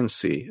you can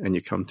see, and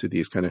you come to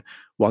these kind of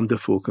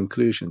wonderful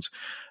conclusions.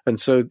 And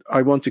so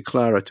I wanted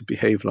Clara to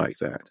behave like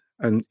that.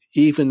 And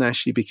even as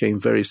she became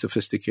very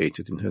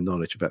sophisticated in her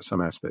knowledge about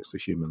some aspects of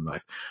human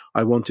life,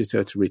 I wanted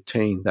her to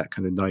retain that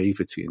kind of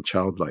naivety and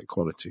childlike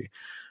quality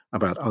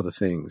about other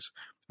things,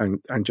 and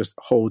just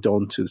hold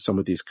on to some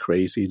of these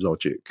crazy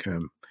logic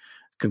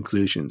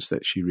conclusions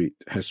that she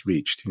has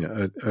reached,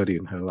 early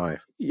in her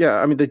life.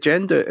 Yeah, I mean, the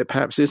gender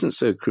perhaps isn't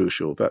so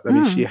crucial, but I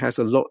mean, she has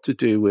a lot to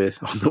do with,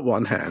 on the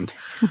one hand,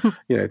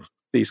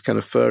 these kind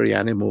of furry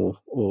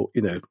animal or,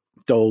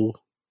 dull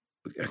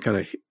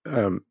kind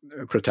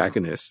of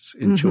protagonists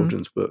in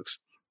children's books.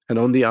 And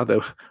on the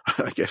other,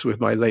 I guess, with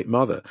my late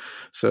mother.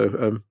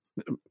 So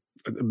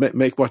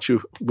make what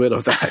you will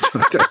of that.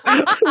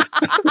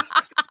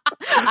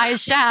 I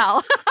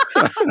shall.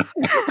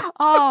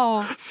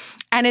 Oh,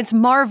 and it's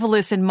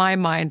marvelous in my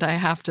mind, I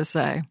have to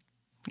say.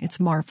 It's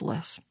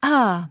marvelous.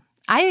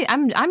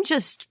 I'm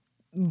just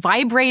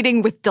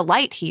vibrating with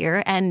delight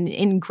here and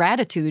in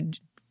gratitude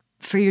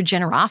for your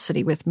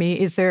generosity with me.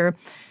 Is there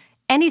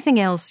anything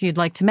else you'd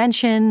like to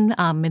mention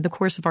in the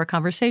course of our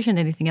conversation?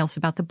 Anything else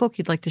about the book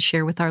you'd like to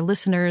share with our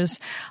listeners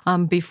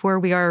before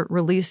we are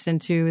released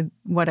into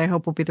what I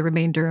hope will be the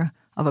remainder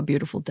of a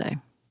beautiful day?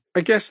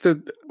 I guess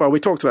we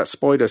talked about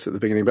spoilers at the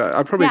beginning, but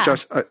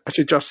I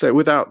should just say,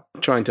 without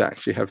trying to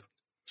actually have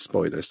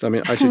spoilers, I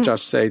mean, I should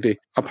just say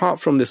apart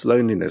from this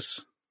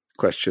loneliness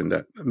question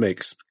that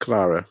makes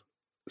Clara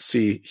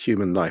see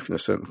human life in a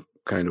certain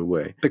kind of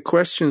way, the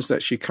questions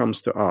that she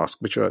comes to ask,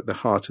 which are at the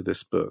heart of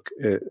this book,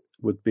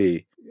 would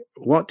be,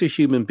 what do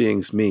human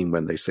beings mean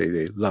when they say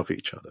they love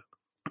each other?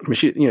 I mean,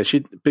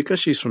 she because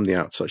she's from the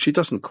outside, she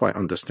doesn't quite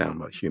understand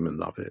what human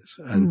love is,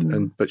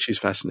 but she's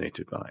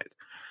fascinated by it.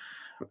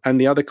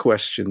 And the other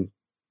question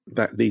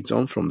that leads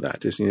on from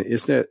that is,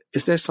 is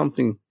there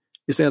something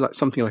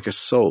like a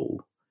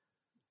soul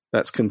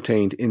that's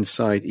contained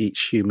inside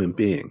each human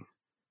being,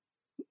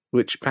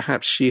 which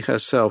perhaps she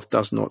herself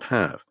does not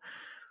have,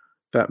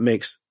 that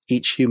makes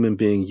each human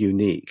being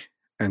unique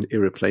and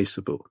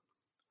irreplaceable,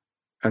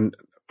 and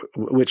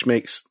which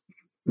makes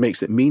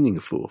it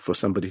meaningful for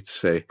somebody to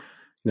say,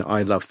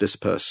 I love this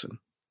person,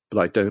 but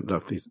I don't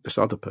love this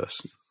other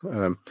person.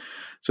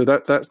 So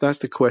that's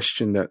the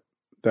question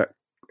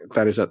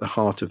that is at the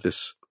heart of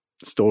this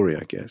story,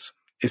 I guess.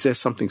 Is there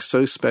something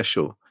so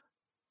special,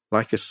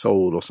 like a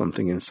soul or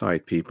something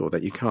inside people,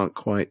 that you can't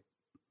quite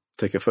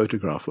take a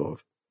photograph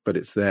of, but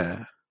it's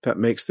there, that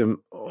makes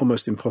them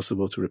almost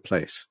impossible to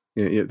replace?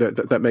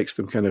 That makes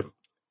them kind of,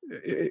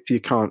 you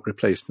can't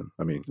replace them,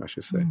 I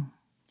should say.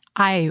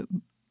 I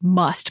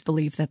must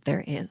believe that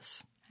there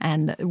is.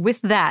 And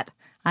with that,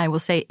 I will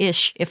say,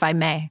 Ish, if I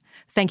may,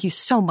 thank you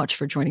so much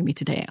for joining me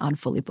today on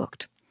Fully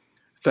Booked.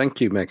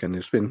 Thank you, Megan.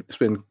 It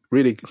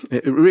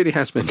really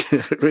has been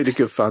really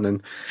good fun,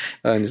 and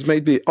it's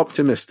made me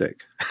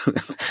optimistic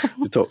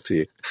to talk to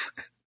you.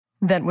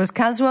 That was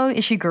Kazuo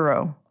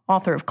Ishiguro,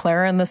 author of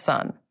Clara and the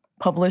Sun,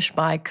 published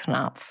by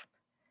Knopf.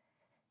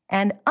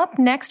 And up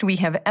next, we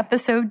have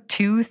episode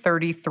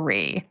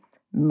 233,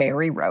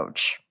 Mary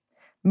Roach.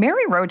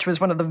 Mary Roach was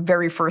one of the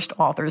very first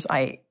authors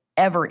I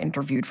ever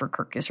interviewed for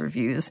Kirkus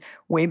Reviews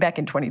way back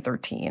in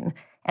 2013,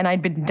 and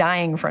I'd been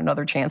dying for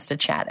another chance to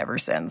chat ever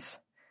since.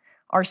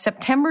 Our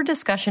September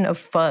discussion of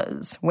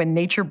Fuzz, When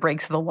Nature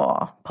Breaks the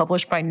Law,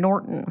 published by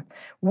Norton,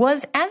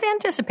 was, as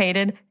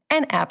anticipated,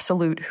 an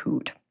absolute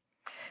hoot.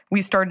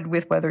 We started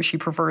with whether she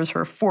prefers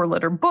her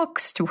 4-letter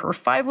books to her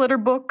 5-letter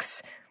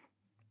books,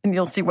 and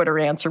you'll see what her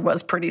answer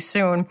was pretty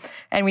soon.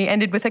 And we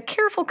ended with a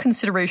careful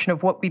consideration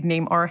of what we'd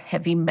name our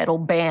heavy metal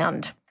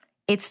band.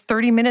 It's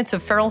 30 minutes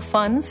of feral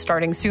fun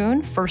starting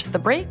soon. First the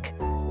break,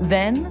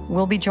 then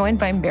we'll be joined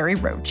by Mary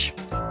Roach.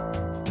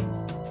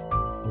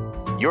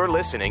 You're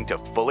listening to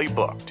Fully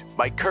Booked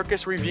by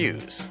Kirkus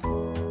Reviews.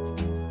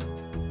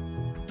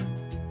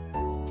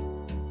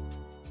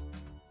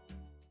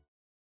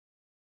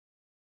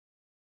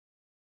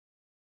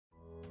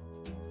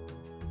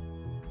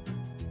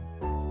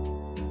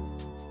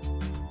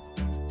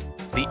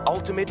 The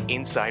ultimate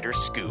insider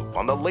scoop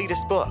on the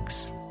latest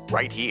books,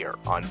 right here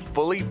on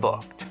Fully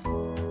Booked.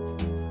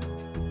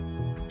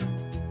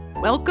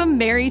 Welcome,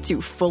 Mary, to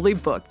Fully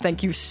Booked.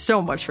 Thank you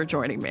so much for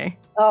joining me.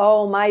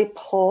 Oh, my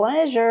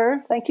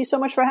pleasure. Thank you so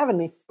much for having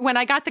me. When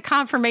I got the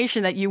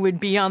confirmation that you would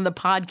be on the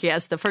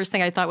podcast, the first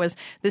thing I thought was,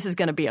 this is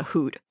going to be a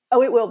hoot.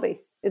 Oh, it will be.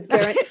 It's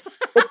guaranteed.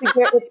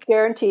 It's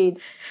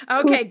guaranteed.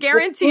 Okay,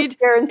 guaranteed. It's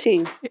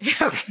guaranteed.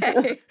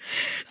 Okay.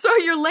 So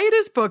your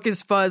latest book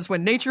is Fuzz,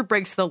 When Nature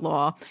Breaks the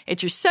Law.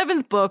 It's your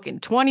 7th book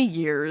in 20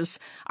 years.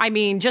 I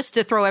mean, just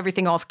to throw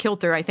everything off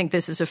kilter, I think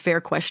this is a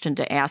fair question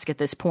to ask at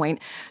this point.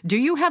 Do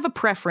you have a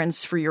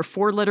preference for your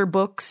 4-letter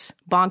books,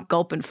 Bonk,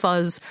 Gulp, and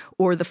Fuzz,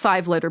 or the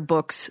 5-letter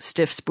books,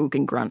 Stiff, Spook,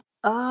 and Grunt?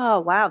 Oh,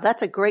 wow.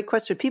 That's a great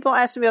question. People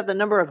ask me about the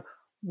number of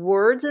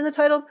words in the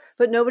title,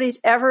 but nobody's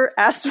ever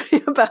asked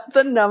me about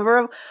the number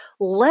of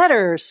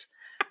letters.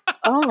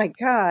 Oh my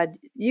God.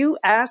 You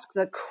ask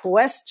the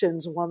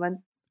questions,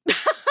 woman.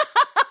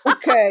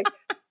 Okay.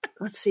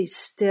 Let's see.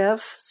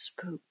 Stiff,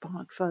 Spook,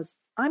 Bonk, Fuzz.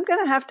 I'm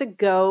going to have to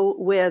go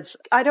with,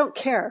 I don't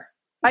care.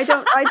 I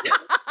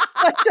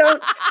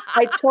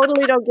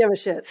totally don't give a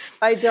shit.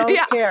 I don't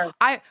care.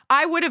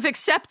 I would have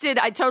accepted,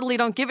 I totally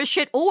don't give a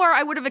shit, or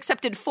I would have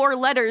accepted 4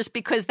 letters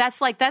because that's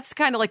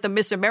kind of like the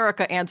Miss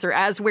America answer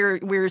as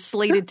we're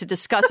slated to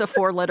discuss a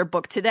 4-letter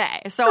book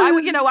today. So I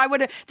would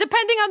have,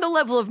 depending on the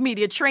level of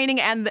media training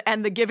and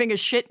the giving a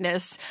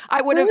shitness,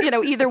 I would have,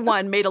 either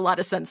one made a lot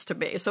of sense to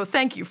me. So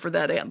thank you for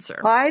that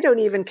answer. I don't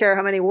even care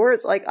how many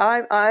words. Like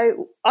I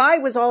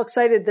was all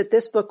excited that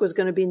this book was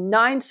going to be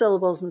 9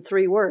 syllables and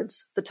 3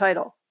 words. The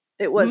title.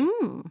 It was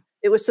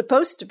It was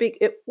supposed to be,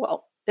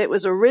 it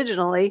was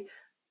originally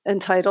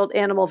entitled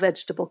Animal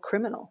Vegetable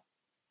Criminal.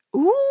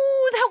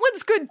 Ooh, that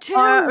one's good too.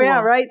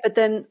 Yeah, right. But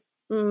then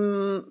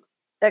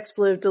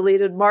expletive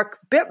deleted Mark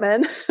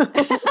Bittman.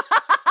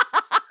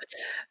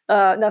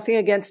 Nothing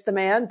against the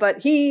man, but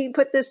he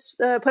put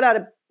out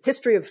a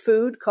history of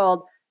food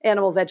called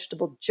Animal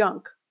Vegetable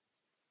Junk,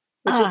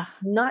 which is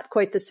not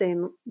quite the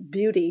same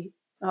beauty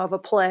of a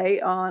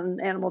play on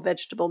Animal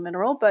Vegetable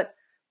Mineral, but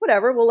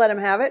whatever, we'll let him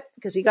have it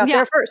because he got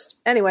there first.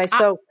 Anyway,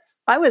 so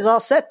I was all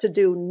set to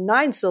do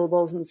 9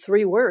 syllables and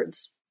 3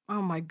 words.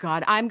 Oh my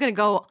God. I'm going to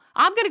go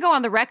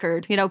on the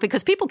record,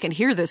 because people can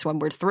hear this when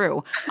we're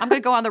through. I'm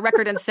going to go on the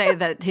record and say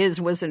that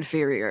his was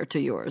inferior to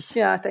yours.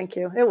 Yeah, thank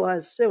you. It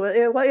was.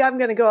 I'm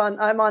going to go on.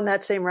 I'm on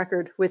that same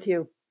record with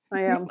you.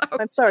 I am.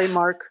 I'm sorry,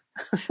 Mark.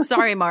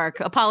 Sorry, Mark.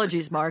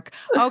 Apologies, Mark.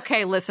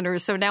 Okay,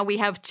 listeners. So now we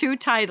have two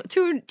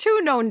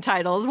known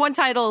titles. One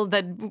title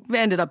that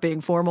ended up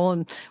being formal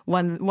and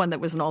one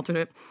that was an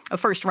alternate, a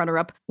first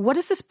runner-up. What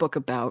is this book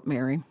about,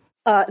 Mary?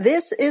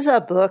 This is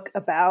a book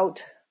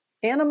about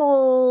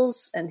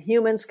animals and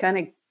humans kind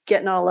of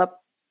getting all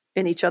up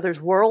in each other's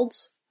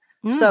worlds.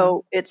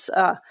 So it's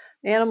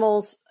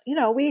animals,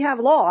 we have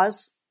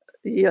laws.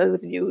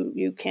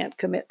 You can't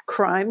commit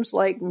crimes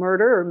like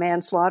murder or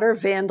manslaughter,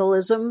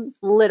 vandalism,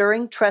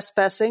 littering,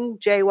 trespassing,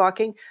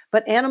 jaywalking,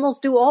 but animals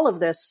do all of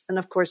this. And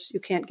of course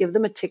you can't give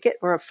them a ticket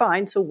or a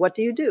fine. So what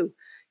do you do?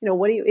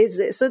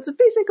 So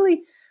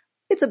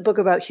it's a book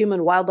about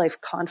human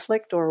wildlife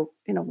conflict or,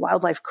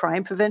 wildlife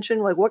crime prevention.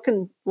 Like what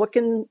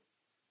can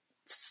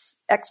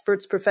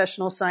experts,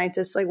 professional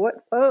scientists, like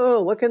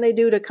what can they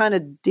do to kind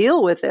of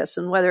deal with this?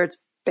 And whether it's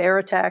bear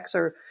attacks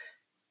or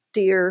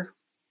deer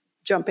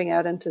jumping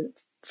out into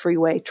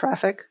freeway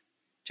traffic,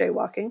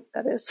 jaywalking,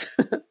 that is.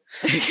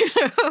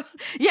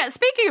 Yeah,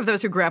 speaking of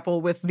those who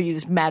grapple with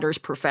these matters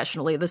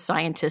professionally, the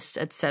scientists,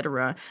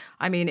 etc.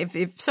 I mean,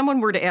 if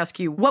someone were to ask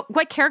you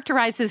what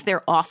characterizes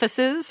their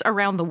offices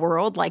around the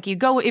world, like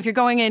if you're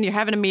going in, you're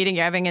having a meeting,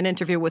 you're having an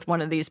interview with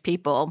one of these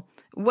people,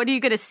 what are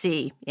you going to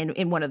see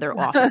in one of their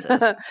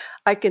offices?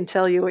 I can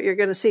tell you what you're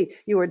going to see.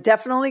 You are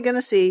definitely going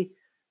to see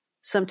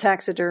some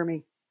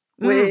taxidermy.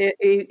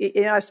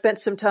 I spent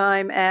some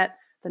time at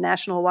the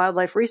National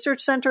Wildlife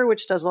Research Center,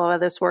 which does a lot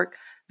of this work,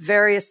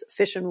 various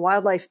fish and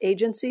wildlife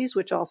agencies,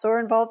 which also are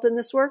involved in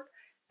this work.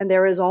 And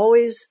there is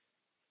always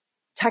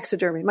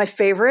taxidermy. My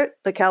favorite,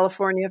 the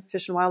California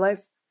Fish and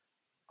Wildlife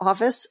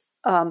Office,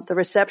 the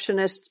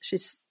receptionist,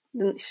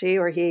 she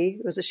or he,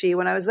 it was a she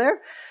when I was there,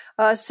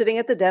 sitting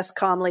at the desk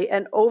calmly,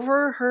 and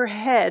over her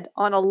head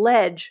on a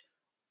ledge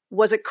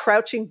was a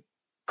crouching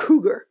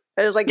cougar.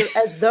 It was like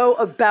as though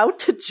about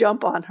to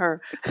jump on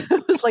her.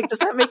 It was like, does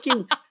that make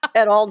you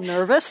at all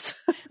nervous?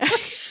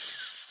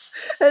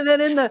 And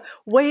then in the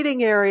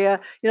waiting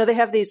area, they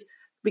have these,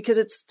 because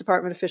it's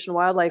Department of Fish and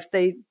Wildlife,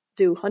 they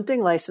do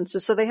hunting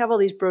licenses. So they have all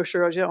these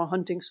brochures,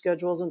 hunting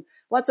schedules and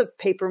lots of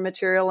paper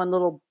material and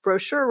little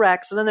brochure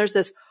racks. And then there's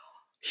this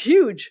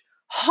huge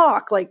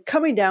hawk, like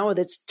coming down with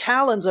its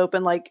talons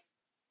open, like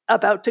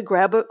about to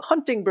grab a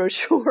hunting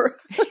brochure.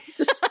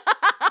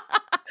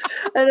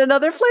 And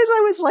another place,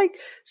 I was like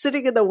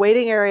sitting in the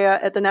waiting area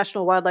at the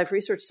National Wildlife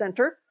Research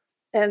Center,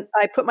 and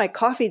I put my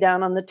coffee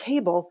down on the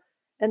table,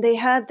 and they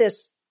had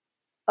this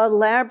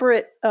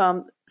elaborate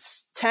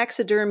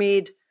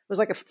taxidermied, it was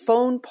like a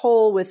phone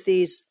pole with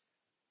these,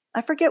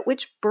 I forget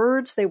which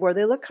birds they were.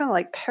 They look kind of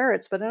like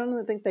parrots, but I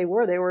don't think they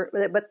were. They were,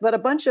 but a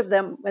bunch of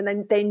them, and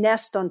then they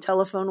nest on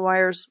telephone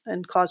wires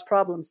and cause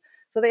problems.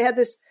 So they had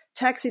this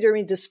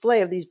taxidermy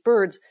display of these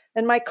birds,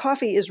 and my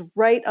coffee is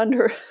right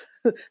under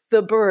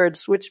the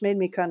birds, which made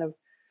me kind of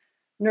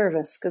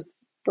nervous because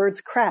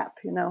birds crap,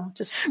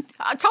 just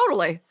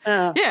totally.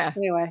 Yeah.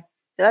 Anyway,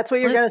 that's what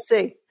you're going to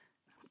see.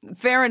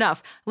 Fair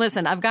enough.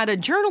 Listen, I've got a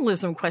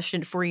journalism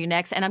question for you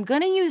next, and I'm going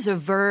to use a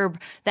verb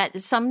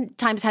that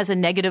sometimes has a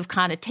negative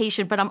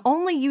connotation, but I'm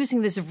only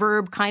using this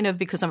verb kind of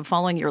because I'm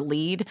following your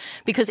lead.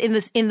 Because in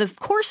the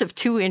course of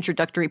 2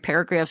 introductory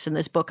paragraphs in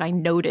this book, I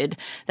noted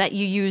that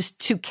you used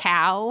to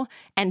cow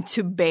and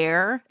to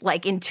bear,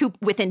 like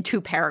within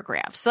 2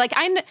 paragraphs. Like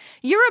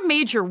you're a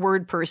major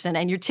word person,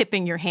 and you're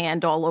tipping your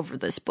hand all over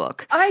this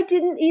book. I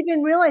didn't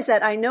even realize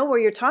that. I know where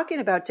you're talking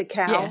about, to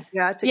cow.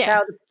 Yeah,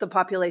 cow the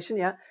population.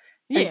 Yeah.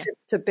 And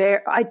to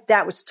bear,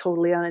 that was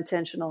totally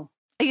unintentional.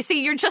 You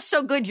see, you're just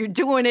so good, you're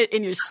doing it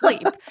in your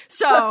sleep.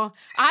 So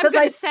I'm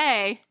going to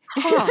say,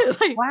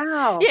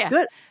 wow, yeah,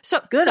 good.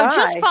 So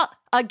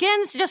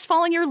just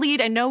following your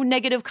lead, and no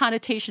negative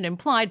connotation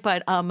implied.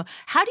 But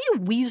how do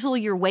you weasel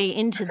your way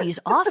into these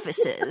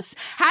offices?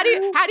 How do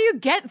you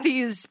get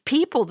these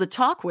people to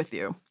talk with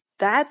you?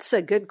 That's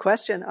a good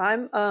question.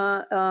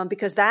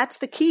 Because that's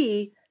the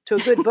key to a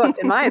good book,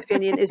 in my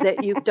opinion, is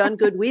that you've done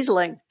good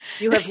weaseling.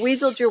 You have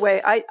weaseled your way.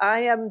 I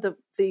am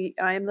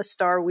the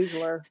star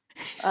weaseler.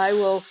 I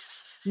will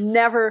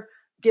never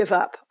give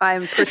up. I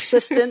am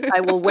persistent.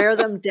 I will wear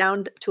them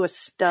down to a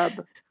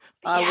stub.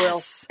 I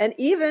will. And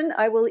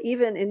I will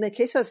even in the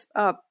case of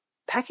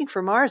packing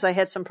for Mars, I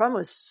had some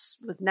problems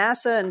with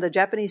NASA and the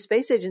Japanese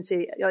Space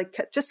Agency.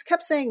 Just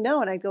kept saying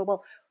no. And I go,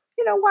 well,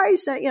 why are you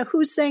saying,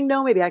 who's saying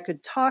no? Maybe I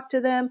could talk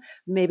to them.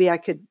 Maybe I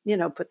could,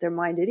 put their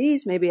mind at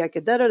ease. Maybe I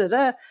could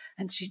da-da-da-da.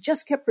 And she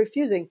just kept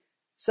refusing.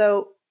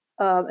 So,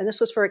 and this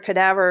was for a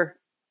cadaver.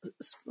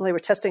 They were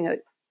testing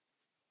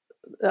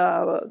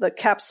the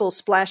capsule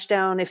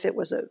splashdown.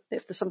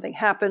 If something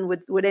happened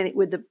with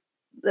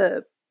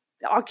the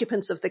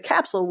occupants of the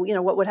capsule,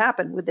 what would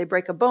happen? Would they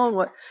break a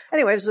bone?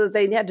 Anyway, so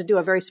they had to do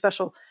a very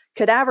special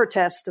cadaver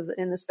test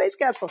in the space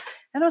capsule.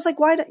 And I was like,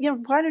 why don't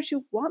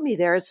you want me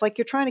there? It's like,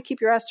 you're trying to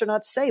keep your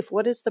astronauts safe.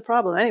 What is the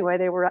problem? Anyway,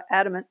 they were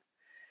adamant.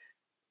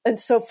 And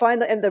so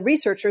finally, and the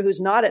researcher who's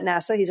not at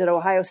NASA, he's at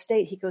Ohio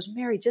State, he goes,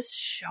 Mary, just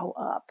show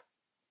up.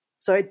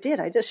 So I did.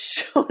 I just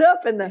showed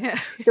up, and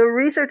the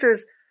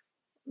researchers,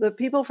 the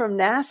people from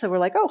NASA were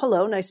like, oh,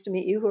 hello, nice to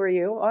meet you. Who are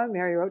you? Oh, I'm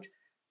Mary Roach.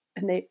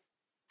 And they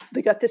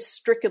got this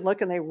stricken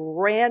look, and they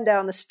ran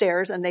down the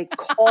stairs, and they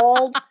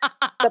called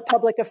the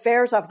public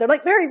affairs office. They're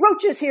like, Mary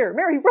Roach is here.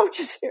 Mary Roach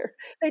is here.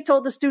 They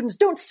told the students,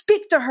 don't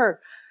speak to her.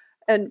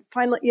 And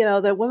finally,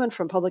 the woman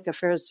from public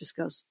affairs just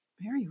goes,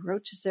 Mary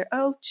Roach is there.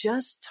 Oh,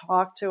 just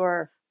talk to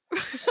her.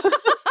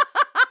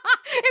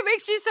 It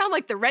makes you sound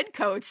like the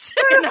Redcoats.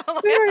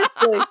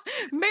 Seriously.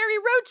 Mary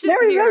Roach is here.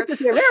 Mary Roach is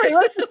here. Mary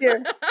Roach is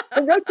here.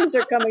 The roaches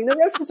are coming. The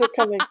roaches are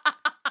coming.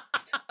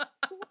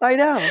 I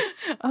know.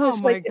 Oh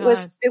my God.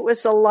 It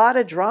was a lot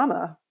of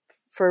drama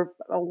for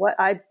what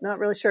I'm not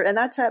really sure. And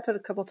that's happened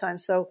a couple of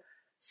times. So,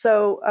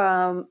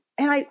 and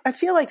I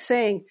feel like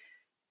saying,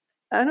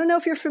 I don't know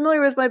if you're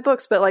familiar with my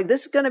books, but like,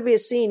 this is going to be a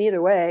scene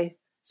either way.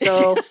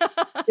 So,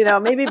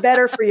 maybe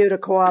better for you to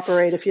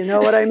cooperate, if you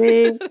know what I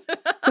mean.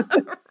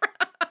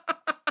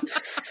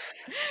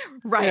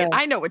 Right. Yeah.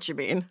 I know what you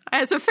mean.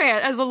 As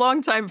a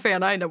longtime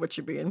fan, I know what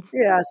you mean.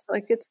 Yeah. It's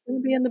like, it's going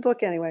to be in the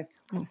book anyway.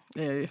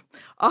 Yeah.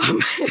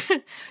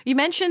 You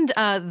mentioned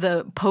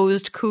the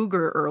posed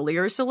cougar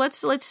earlier, so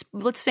let's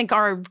sink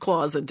our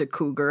claws into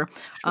cougar.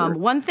 Sure.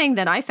 One thing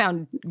that I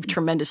found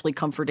tremendously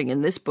comforting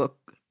in this book,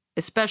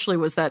 especially,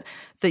 was that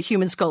the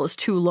human skull is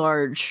too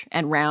large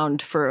and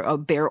round for a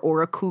bear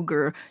or a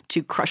cougar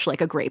to crush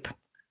like a grape.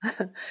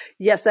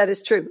 Yes, that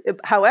is true.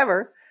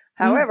 However,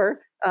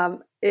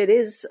 it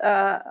is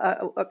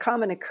a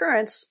common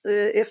occurrence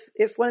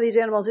if one of these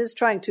animals is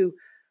trying to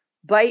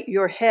bite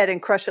your head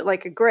and crush it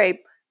like a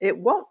grape.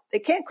 They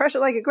can't crush it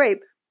like a grape,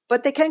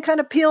 but they can kind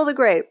of peel the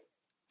grape.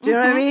 Do you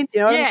know what I mean? Do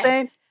you know what I'm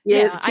saying?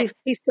 Yeah.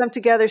 Teeth come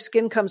together,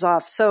 skin comes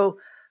off. So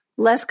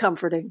less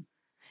comforting.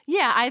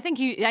 Yeah, I think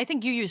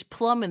you use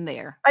plum in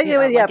there. I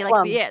do,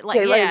 plum.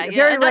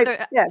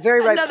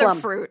 Very ripe another plum.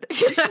 Fruit.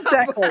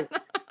 Exactly.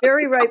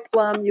 Very ripe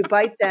plum. You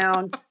bite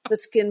down, the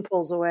skin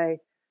pulls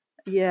away.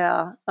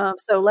 Yeah.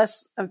 So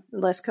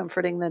less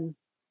comforting than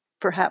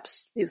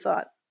perhaps you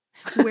thought.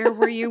 Where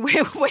were you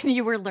when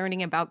you were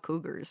learning about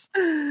cougars?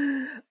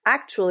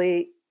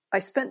 Actually, I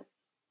spent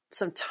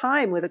some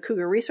time with a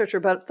cougar researcher,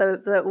 but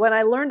when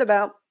I learned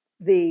about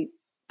the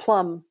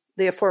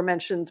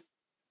aforementioned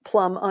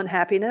plum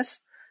unhappiness,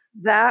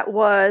 that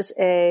was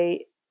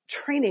a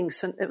training.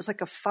 It was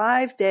like a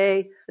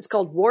 5-day, it's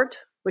called WART,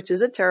 which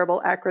is a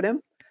terrible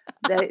acronym.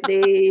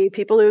 The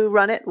people who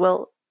run it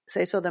will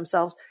say so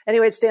themselves.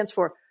 Anyway, it stands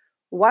for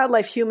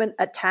Wildlife Human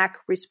Attack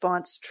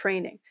Response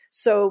Training.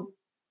 So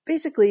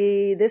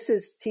basically, this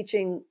is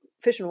teaching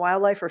fish and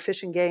wildlife, or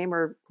fish and game,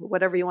 or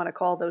whatever you want to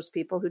call those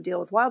people who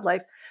deal with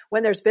wildlife.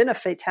 When there's been a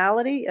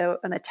fatality,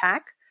 an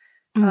attack,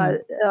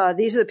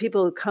 these are the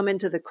people who come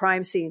into the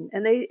crime scene,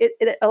 and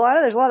there's a lot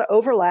of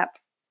overlap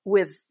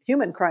with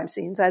human crime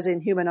scenes, as in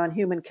human on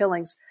human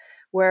killings,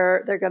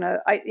 where they're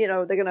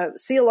gonna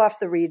seal off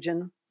the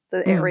region,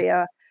 the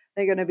area.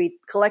 They're going to be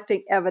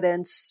collecting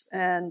evidence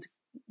and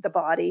the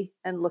body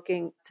and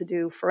looking to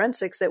do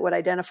forensics that would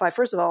identify,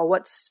 first of all,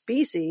 what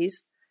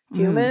species,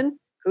 human,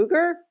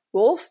 cougar,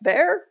 wolf,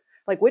 bear,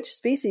 like which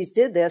species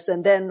did this,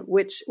 and then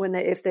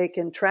if they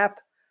can trap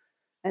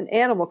an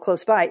animal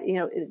close by,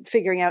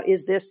 figuring out,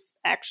 is this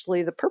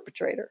actually the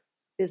perpetrator?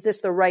 Is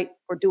this the right,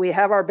 or do we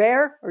have our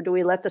bear, or do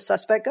we let the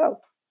suspect go?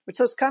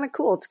 So it's kind of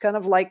cool. It's kind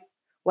of like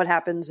what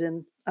happens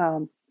in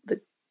the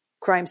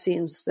crime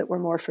scenes that we're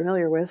more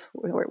familiar with,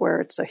 where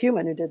it's a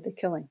human who did the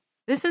killing.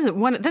 This is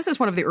one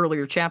of the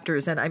earlier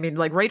chapters, and I mean,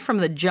 like right from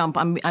the jump,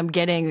 I'm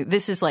getting,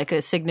 this is like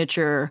a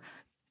signature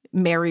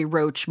Mary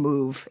Roach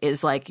move,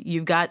 is like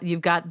you've got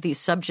these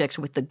subjects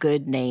with the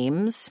good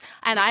names,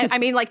 and I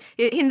mean, like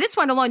in this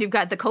one alone, you've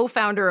got the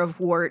co-founder of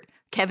WART,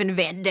 Kevin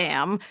Van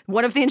Dam.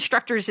 One of the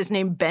instructors is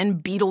named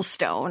Ben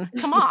Beetlestone.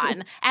 Come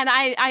on. And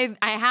I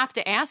have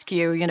to ask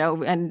you,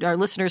 and our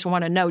listeners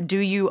want to know, do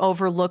you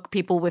overlook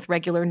people with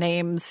regular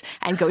names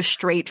and go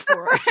straight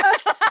for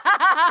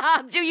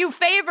do you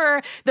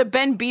favor the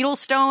Ben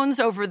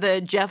Beetlestones over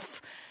the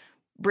Jeff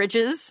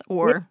Bridges?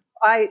 Or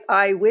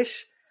I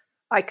wish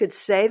I could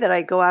say that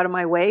I go out of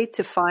my way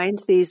to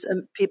find these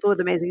people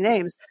with amazing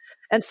names.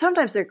 And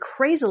sometimes they're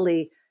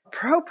crazily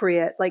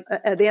appropriate. Like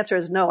the answer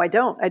is no, I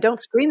don't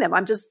screen them.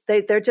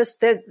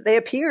 They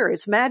appear.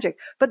 It's magic.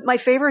 But my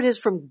favorite is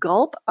from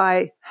Gulp.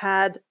 I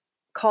had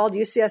called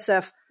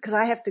UCSF because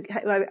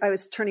I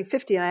was turning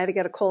 50 and I had to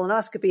get a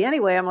colonoscopy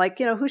anyway. I'm like,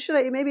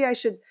 maybe I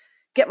should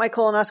get my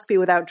colonoscopy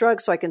without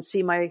drugs so I can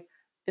see my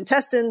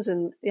intestines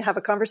and have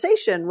a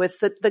conversation with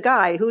the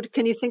guy. Who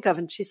can you think of?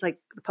 And she's like,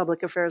 the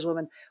public affairs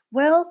woman.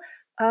 Well,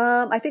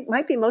 I think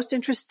might be most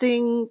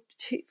interesting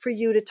for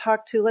you to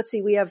talk to. Let's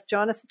see. We have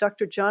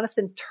Dr.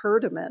 Jonathan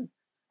Turdeman.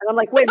 And I'm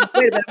like, wait a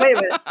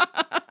minute.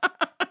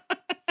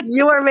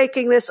 You are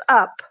making this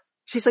up.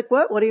 She's like,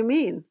 what? What do you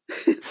mean?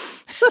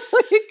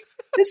 Like,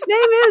 his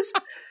name is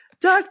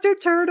Dr.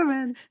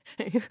 Turdeman.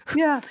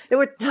 Yeah. There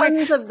were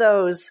tons of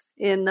those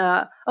in,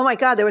 oh my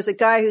God, there was a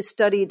guy who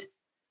studied,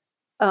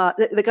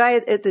 the guy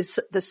at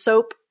the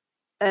Soap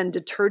and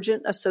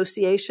Detergent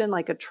Association,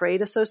 like a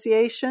trade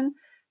association.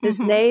 His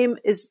name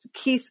is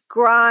Keith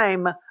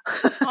Grime.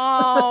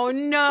 Oh,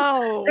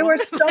 no. There were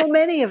so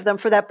many of them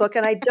for that book,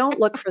 and I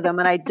don't look for them,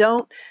 and I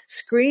don't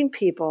screen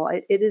people.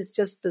 It is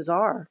just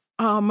bizarre.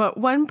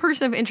 One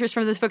person of interest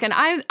from this book, and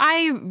I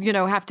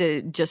have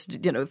to just,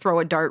 throw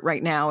a dart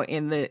right now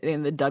in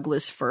the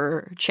Douglas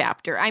Fir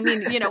chapter. I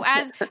mean,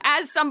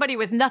 as somebody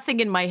with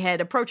nothing in my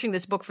head approaching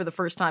this book for the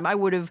first time, I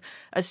would have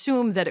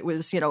assumed that it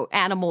was,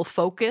 animal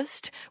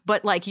focused,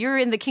 but like you're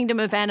in the kingdom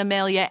of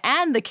Animalia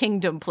and the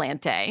kingdom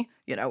Plantae,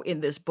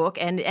 in this book,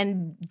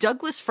 and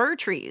Douglas fir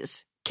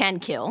trees can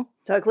kill.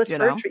 Douglas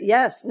fir tree.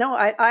 Yes. No,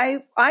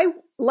 I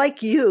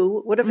like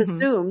you would have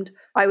assumed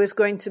I was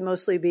going to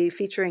mostly be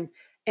featuring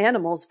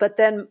animals. But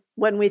then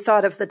when we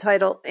thought of the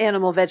title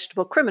Animal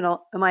Vegetable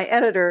Criminal, my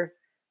editor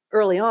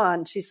early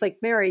on, she's like,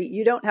 Mary,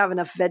 you don't have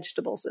enough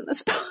vegetables in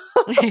this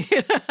book.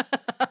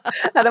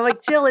 And I'm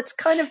like, Jill, it's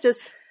kind of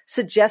just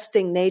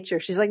suggesting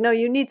nature. She's like, no,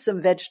 you need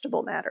some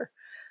vegetable matter.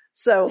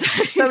 So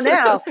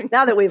now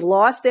that we've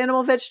lost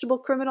Animal Vegetable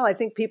Criminal, I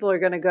think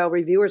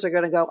reviewers are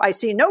going to go, I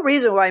see no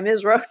reason why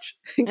Ms. Roach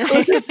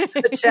included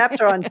the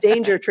chapter on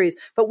danger trees.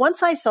 But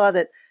once I saw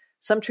that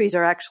some trees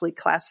are actually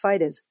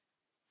classified as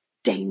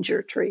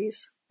danger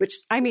trees, which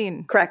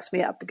cracks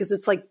me up because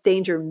it's like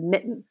danger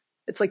mitten.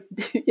 It's like,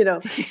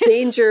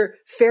 danger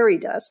fairy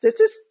dust.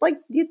 It's just like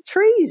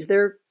trees.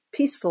 They're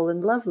peaceful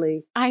and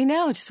lovely. I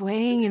know,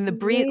 swaying in the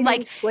breeze.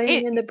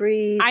 Swaying in the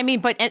breeze. I mean,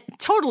 but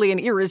totally an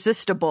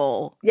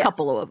irresistible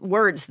couple of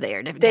words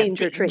there.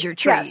 Danger trees.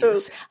 Yeah, so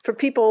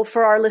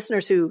for our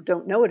listeners who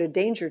don't know what a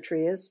danger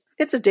tree is,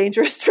 it's a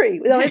dangerous tree.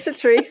 No, it's a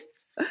tree.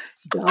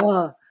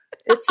 Duh.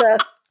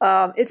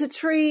 It's a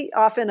tree,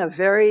 often a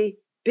very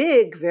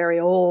big, very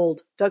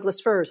old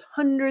Douglas firs,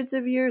 hundreds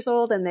of years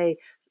old, and they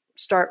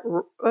start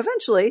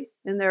eventually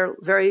in their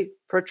very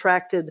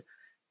protracted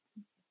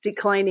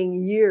declining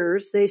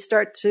years, they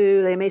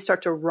may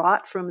start to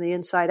rot from the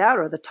inside out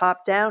or the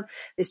top down.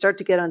 They start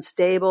to get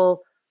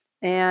unstable.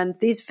 And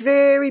these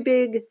very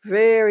big,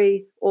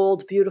 very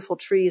old, beautiful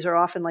trees are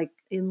often like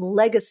in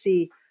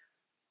legacy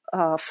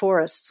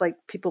forests. Like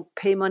people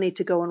pay money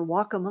to go and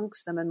walk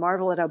amongst them and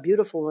marvel at how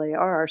beautiful they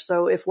are.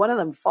 So if one of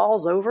them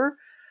falls over,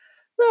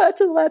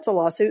 that's a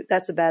lawsuit.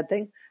 That's a bad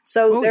thing.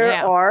 So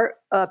there are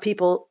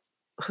people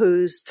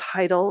whose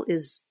title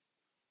is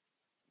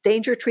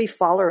Danger Tree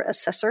Faller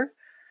Assessor.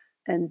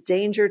 And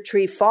danger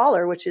tree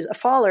faller, which is a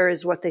faller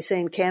is what they say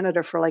in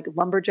Canada for like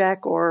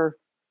lumberjack, or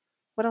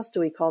what else do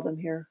we call them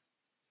here?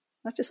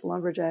 Not just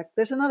lumberjack.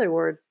 There's another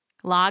word.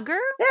 Logger?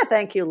 Yeah,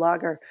 thank you,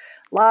 logger.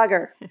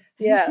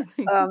 Yeah.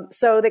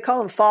 So they call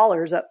them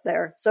fallers up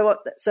there. So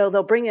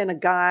they'll bring in a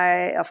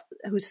guy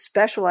who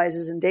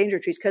specializes in danger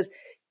trees because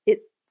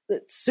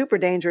it's super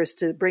dangerous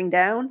to bring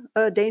down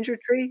a danger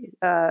tree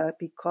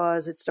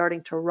because it's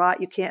starting to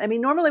rot. You can't. I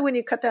mean, normally when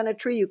you cut down a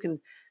tree, you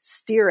can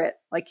steer it.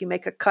 Like you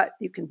make a cut,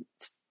 you can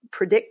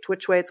predict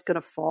which way it's going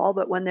to fall.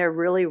 But when they're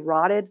really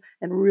rotted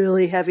and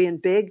really heavy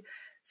and big,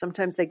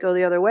 sometimes they go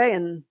the other way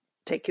and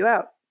take you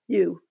out.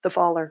 You, the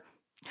faller,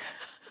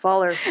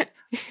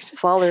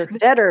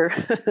 deader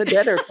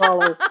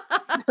faller.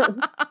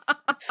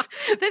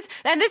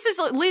 This is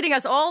leading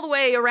us all the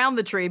way around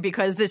the tree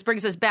because this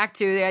brings us back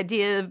to the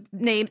idea of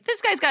names.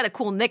 This guy's got a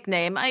cool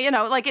nickname,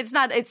 like it's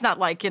not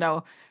like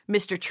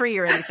Mr. Tree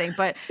or anything,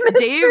 but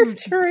Dave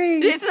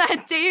Tree. It's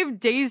not Dave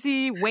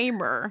Daisy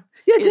Waymer.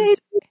 Yeah, Dave.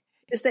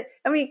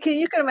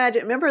 You can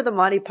imagine. Remember the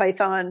Monty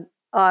Python?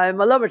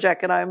 I'm a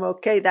lumberjack and I'm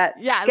okay. That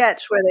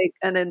sketch where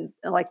and then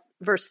like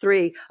verse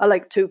 3, I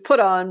like to put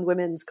on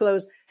women's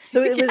clothes.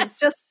 So it was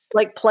just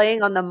like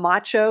playing on the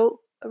macho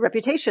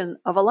reputation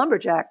of a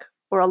lumberjack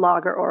or a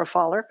logger or a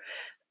faller,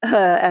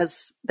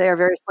 as they are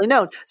variously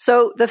known.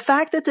 So the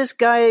fact that this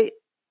guy,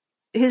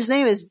 his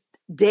name is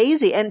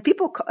Daisy, and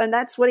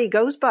that's what he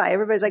goes by.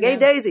 Everybody's like, hey,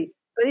 Daisy.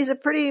 But he's a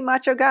pretty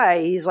macho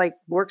guy. He's like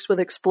works with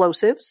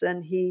explosives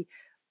and he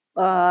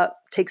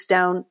takes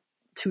down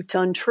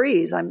 2-ton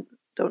trees. I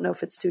don't know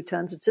if it's 2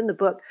 tons. It's in the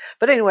book.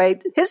 But anyway,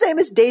 his name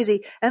is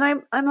Daisy.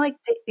 And I'm like,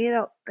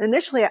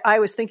 initially I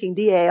was thinking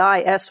Daisy.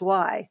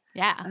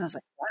 Yeah. And I was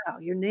like, wow,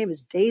 your name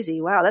is Daisy.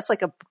 Wow. That's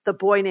like the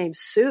boy named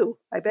Sue.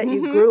 I bet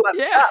you grew up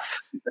tough.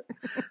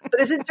 But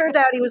as it turned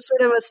out, he was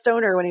sort of a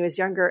stoner when he was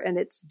younger, and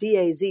it's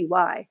Dazy.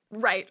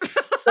 Right.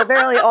 So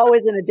apparently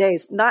always in a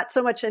daze. Not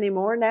so much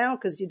anymore now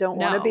because you don't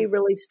want to be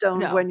really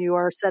stoned when you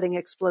are setting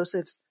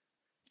explosives.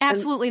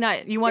 Absolutely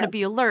not. You want to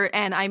be alert.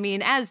 And I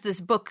mean, as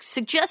this book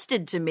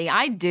suggested to me,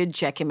 I did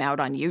check him out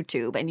on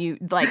YouTube. And you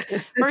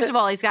first of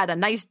all, he's got a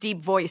nice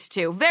deep voice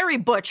too. Very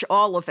butch,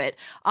 all of it.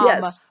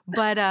 Yes.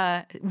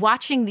 But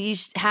watching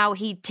how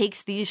he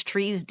takes these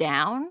trees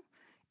down,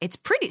 it's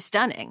pretty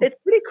stunning. It's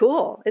pretty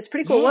cool.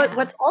 Yeah.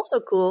 What's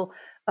also cool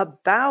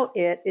about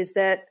it is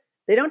that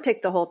they don't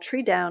take the whole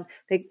tree down.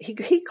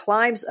 He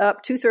climbs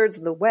up 2/3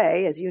 of the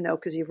way, as you know,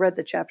 because you've read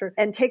the chapter,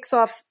 and takes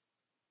off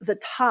the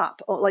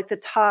top, like the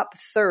top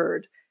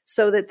third,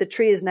 so that the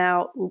tree is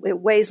now, it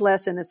weighs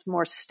less and it's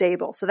more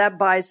stable. So that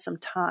buys some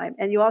time.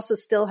 And you also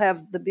still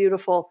have the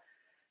beautiful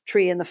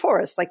tree in the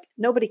forest. Like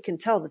nobody can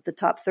tell that the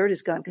top third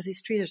is gone because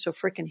these trees are so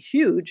freaking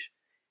huge.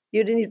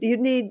 You'd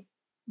need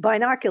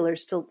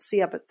binoculars to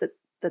see up at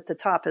that the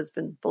top has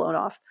been blown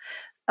off.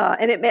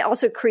 And it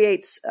also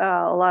creates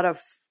a lot of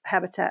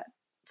habitat,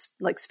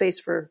 like space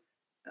for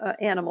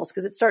animals,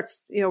 because it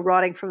starts,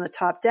 rotting from the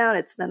top down.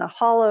 It's then a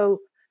hollow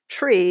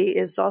tree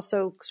is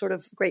also sort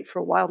of great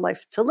for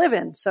wildlife to live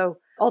in. So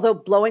although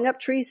blowing up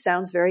trees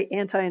sounds very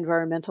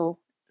anti-environmental,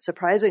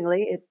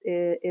 surprisingly,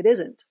 it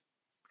isn't,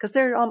 because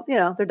they're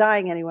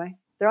dying anyway.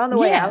 They're on the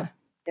way out.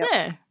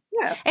 Yep.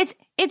 Yeah.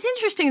 It's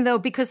interesting though,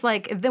 because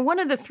one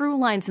of the through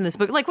lines in this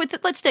book,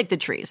 let's take the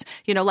trees,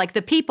 like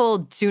the people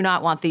do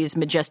not want these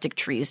majestic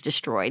trees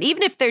destroyed.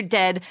 Even if they're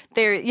dead,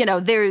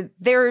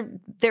 they're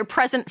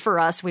present for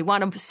us. We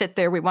want to sit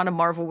there. We want to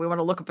marvel. We want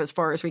to look up as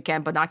far as we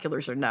can,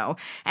 binoculars or no.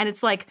 And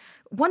it's like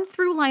one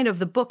through line of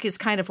the book is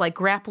kind of like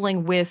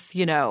grappling with,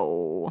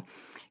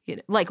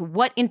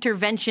 what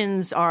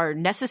interventions are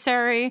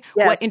necessary,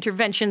 what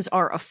interventions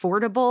are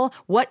affordable,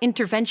 what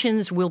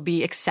interventions will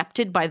be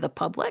accepted by the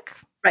public.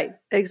 Right,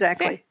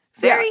 exactly.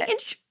 Very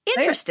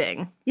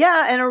interesting.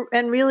 Yeah,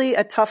 and really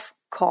a tough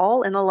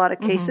call in a lot of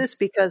cases,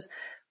 because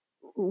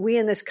we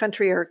in this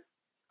country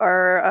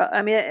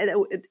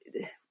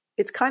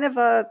it's kind of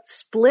a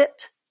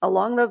split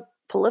along the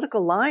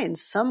political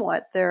lines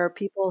somewhat. There are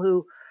people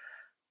who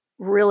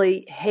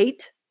really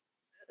hate.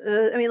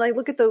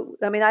 Look at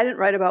I didn't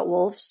write about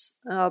wolves,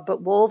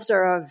 but wolves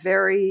are a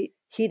very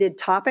heated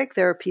topic.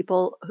 There are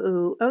people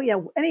who,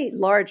 any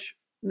large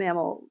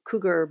mammal,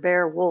 cougar,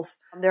 bear, wolf,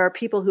 there are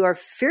people who are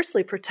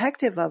fiercely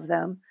protective of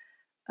them,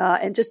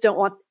 and just don't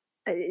want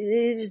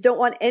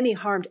any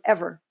harmed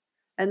ever.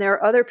 And there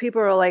are other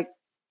people who are like,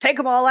 take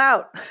them all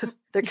out.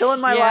 They're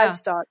killing my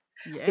livestock,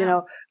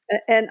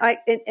 and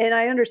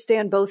I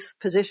understand both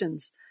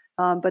positions.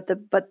 But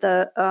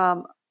the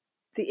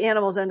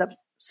animals end up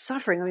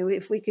suffering. I mean,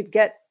 if we could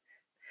get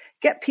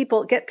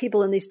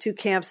people in these two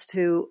camps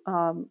to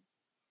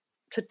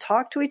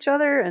talk to each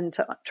other and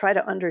to try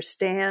to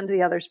understand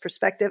the other's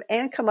perspective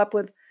and come up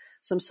with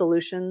some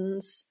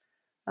solutions,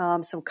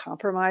 some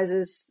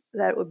compromises,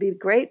 that would be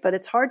great. But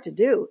it's hard to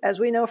do, as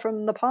we know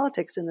from the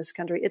politics in this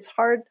country. It's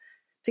hard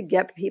to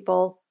get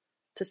people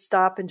to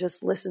stop and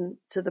just listen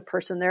to the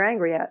person they're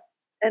angry at.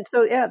 And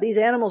so, these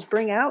animals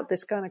bring out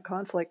this kind of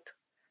conflict.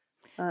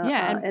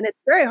 And it's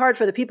very hard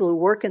for the people who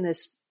work in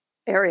this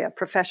area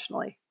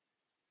professionally.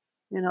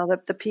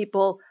 The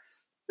people,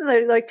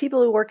 like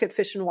people who work at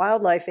fish and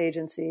wildlife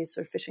agencies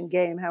or fish and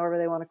game, however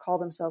they want to call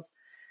themselves,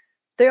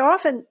 they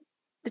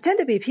tend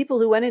to be people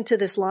who went into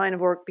this line of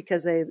work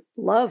because they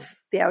love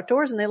the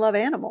outdoors and they love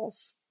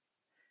animals.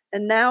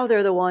 And now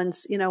they're the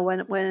ones,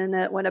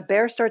 when a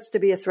bear starts to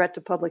be a threat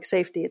to public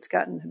safety, it's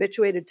gotten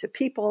habituated to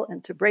people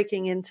and to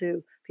breaking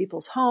into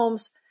people's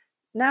homes.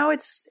 Now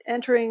it's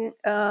entering,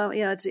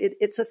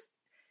 it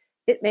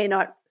may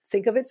not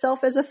think of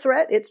itself as a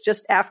threat. It's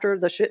just after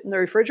the shit in the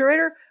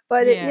refrigerator.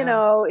 But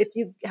if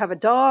you have a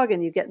dog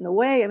and you get in the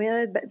way,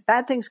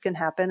 bad things can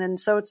happen. And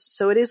so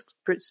it is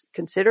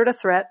considered a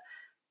threat,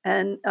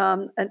 and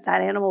that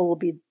animal will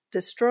be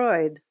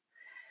destroyed.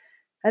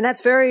 And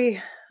that's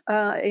very,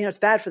 it's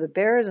bad for the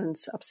bears and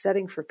it's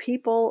upsetting for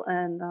people.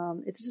 And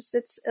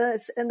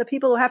and the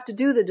people who have to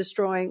do the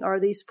destroying are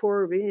these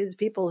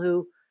people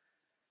who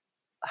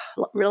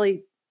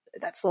really,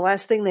 that's the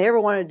last thing they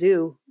ever want to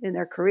do in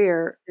their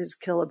career is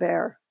kill a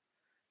bear.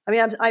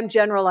 I'm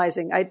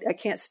generalizing. I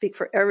can't speak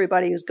for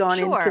everybody who's gone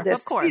into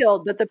this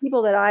field, but the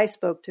people that I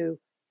spoke to,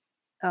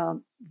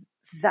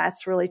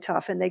 that's really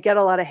tough. And they get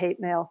a lot of hate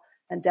mail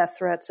and death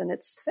threats. And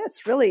it's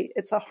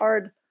a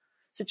hard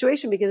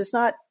situation, because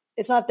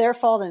it's not their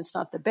fault and it's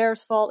not the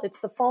bear's fault. It's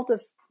the fault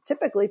of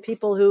typically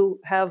people who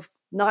have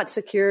not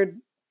secured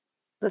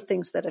the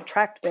things that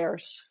attract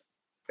bears.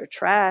 Their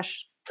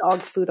trash,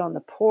 dog food on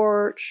the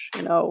porch,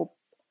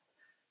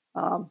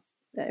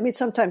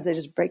 sometimes they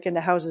just break into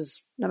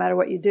houses no matter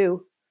what you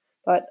do.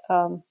 But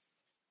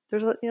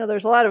there's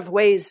a lot of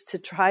ways to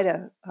try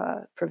to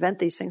prevent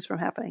these things from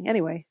happening.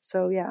 Anyway,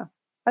 so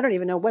I don't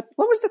even know what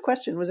was the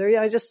question. Was there?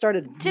 I just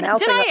started. Did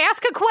I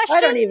ask a question?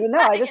 I don't even know.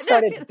 I just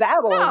started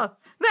babbling.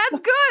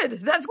 That's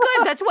good. That's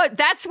good.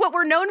 That's what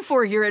we're known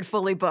for here at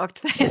Fully Booked.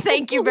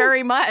 Thank you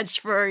very much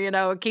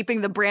for,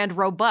 keeping the brand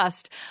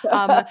robust.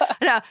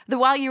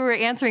 While you were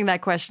answering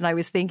that question, I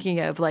was thinking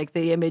of like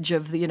the image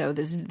of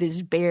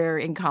this bear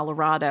in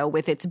Colorado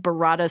with its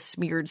burrata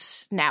smeared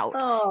snout.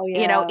 Oh,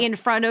 yeah. In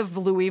front of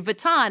Louis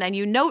Vuitton, and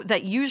you note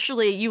that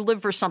usually you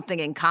live for something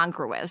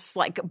incongruous,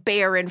 like a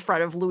bear in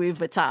front of Louis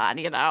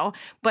Vuitton,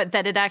 but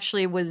that it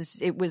actually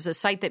was a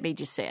sight that made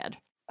you sad.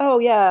 Oh,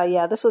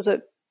 yeah. This was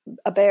a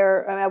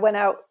bear. I went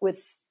out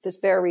with this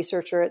bear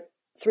researcher at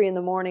 3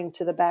 a.m.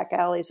 to the back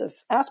alleys of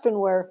Aspen,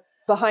 where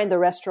behind the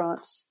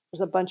restaurants,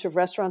 there's a bunch of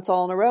restaurants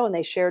all in a row and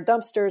they share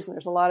dumpsters, and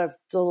there's a lot of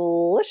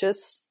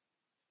delicious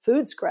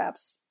food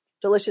scraps.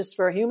 Delicious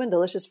for a human,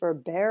 delicious for a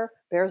bear.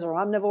 Bears are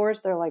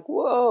omnivores. They're like,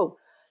 whoa,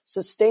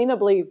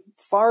 sustainably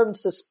farmed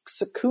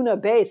Sakuna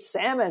Bay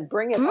salmon,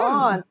 bring it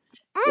on.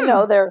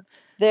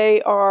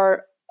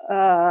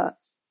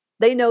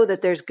 They know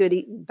that there's good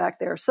eating back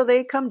there. So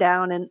they come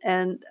down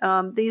and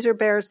these are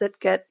bears that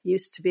get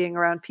used to being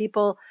around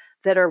people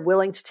that are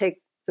willing to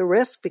take the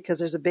risk because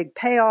there's a big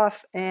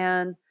payoff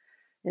and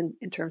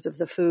in terms of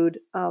the food.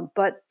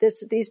 But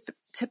these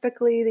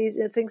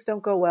things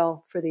don't go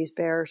well for these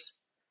bears,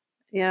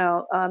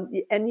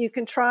 and you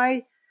can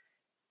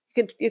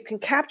you can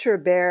capture a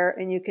bear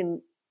and you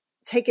can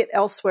take it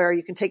elsewhere.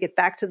 You can take it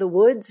back to the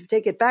woods. If you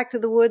take it back to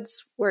the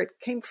woods where it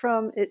came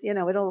from,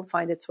 it'll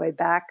find its way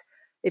back.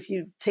 If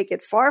you take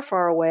it far,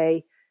 far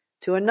away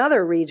to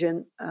another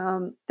region,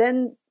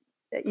 then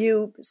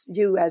you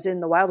as in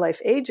the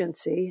wildlife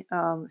agency,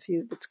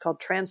 it's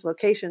called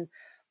translocation.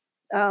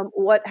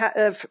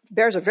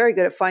 Bears are very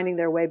good at finding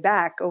their way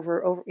back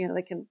over,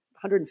 they can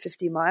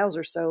 150 miles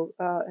or so,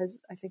 as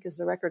I think is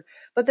the record.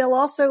 But they'll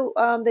also,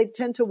 they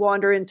tend to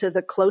wander into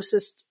the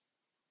closest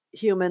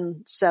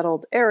human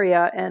settled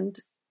area and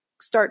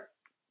start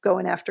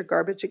going after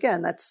garbage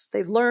again.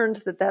 They've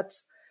learned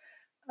that's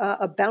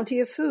a bounty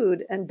of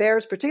food, and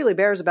particularly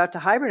bears about to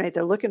hibernate,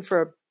 they're looking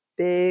for a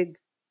big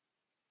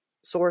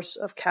source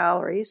of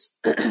calories.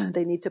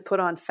 They need to put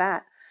on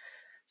fat.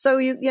 So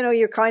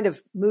you're kind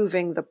of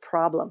moving the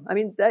problem. I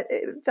mean,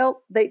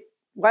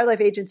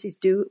 wildlife agencies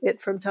do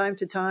it from time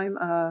to time.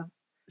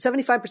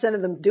 75%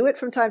 of them do it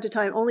from time to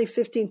time. Only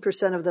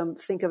 15% of them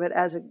think of it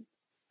as an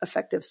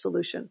effective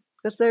solution,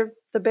 because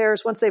the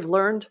bears, once they've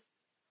learned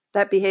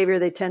that behavior,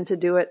 they tend to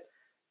do it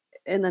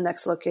in the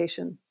next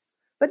location.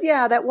 But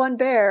yeah, that one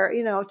bear,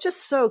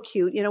 just so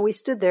cute. We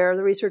stood there,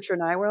 the researcher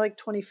and I were like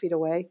 20 feet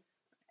away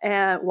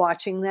and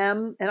watching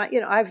them. And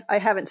I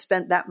haven't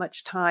spent that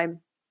much time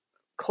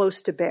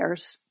close to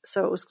bears.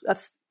 So it was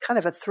kind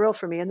of a thrill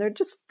for me. And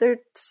they're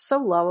so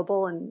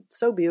lovable and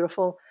so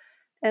beautiful.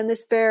 And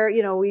this bear,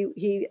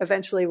 he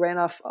eventually ran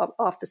off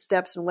the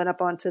steps and went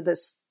up onto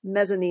this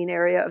mezzanine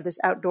area of this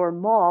outdoor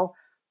mall.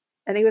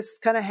 And he was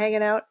kind of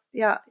hanging out.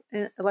 Yeah.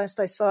 And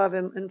last I saw of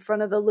him in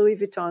front of the Louis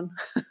Vuitton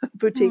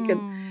boutique,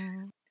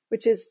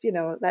 which is,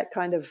 that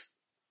kind of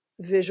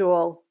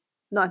visual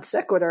non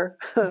sequitur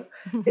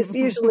is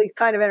usually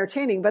kind of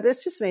entertaining, but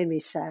it's just made me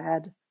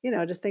sad,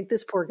 to think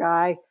this poor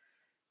guy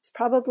is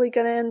probably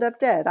going to end up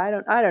dead. I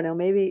don't know.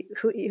 Maybe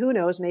who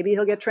knows? Maybe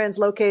he'll get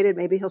translocated.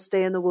 Maybe he'll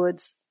stay in the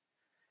woods.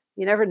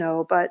 You never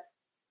know, but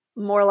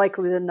more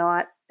likely than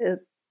not,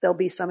 there'll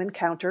be some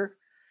encounter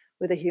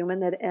with a human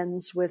that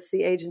ends with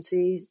the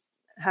agency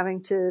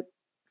having to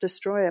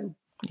destroy him.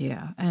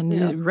 Yeah. And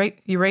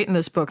you write in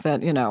this book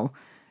that,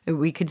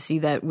 we could see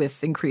that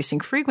with increasing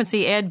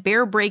frequency. Add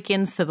bear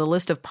break-ins to the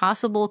list of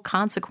possible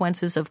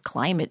consequences of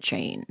climate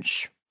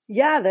change.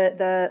 Yeah,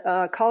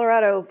 the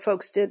Colorado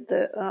folks did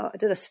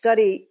a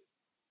study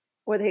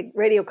where they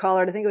radio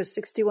collared, I think it was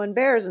 61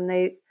 bears, and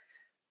they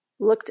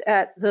looked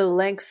at the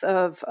length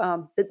of,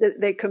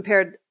 they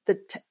compared the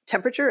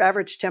temperature,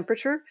 average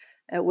temperature,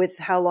 with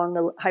how long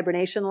the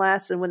hibernation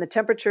lasts. And when the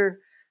temperature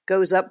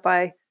goes up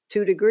by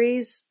 2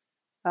 degrees,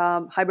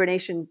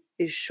 hibernation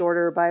is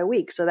shorter by a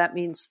week. So that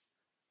means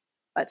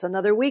it's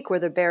another week where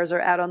the bears are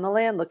out on the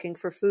land looking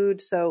for food.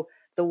 So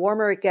the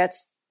warmer it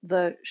gets,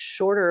 the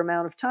shorter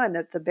amount of time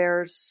that the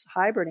bears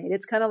hibernate.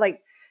 It's kind of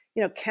like,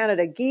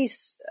 Canada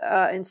geese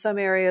in some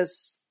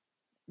areas,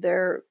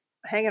 they're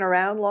hanging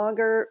around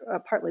longer,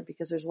 partly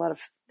because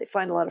they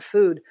find a lot of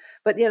food.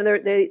 But,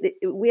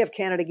 we have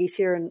Canada geese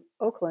here in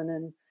Oakland,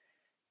 and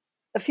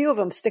a few of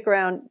them stick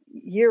around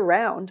year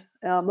round.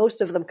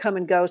 Most of them come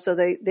and go. So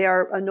they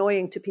are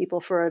annoying to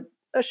people for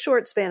a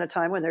short span of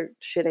time when they're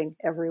shitting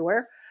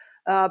everywhere.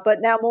 But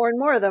now more and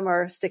more of them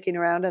are sticking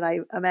around. And I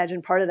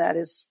imagine part of that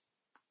is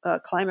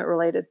climate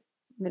related.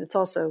 I mean, it's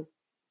also,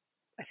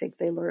 I think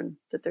they learn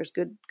that there's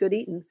good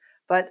eating.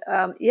 But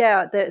the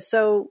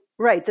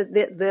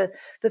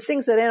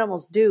things that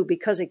animals do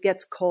because it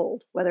gets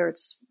cold, whether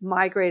it's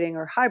migrating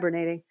or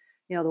hibernating,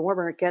 the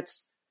warmer it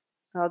gets,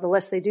 the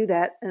less they do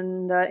that.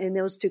 And in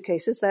those two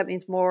cases, that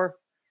means more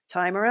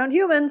time around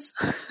humans.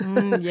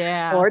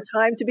 Yeah. Or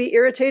time to be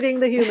irritating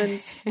the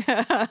humans.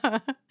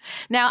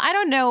 Now, I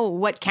don't know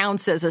what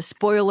counts as a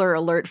spoiler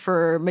alert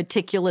for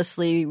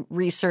meticulously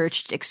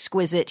researched,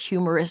 exquisite,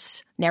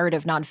 humorous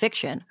narrative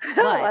nonfiction.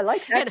 Oh, I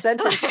like that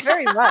sentence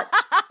very much.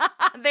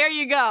 There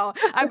you go.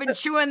 I've been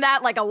chewing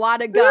that like a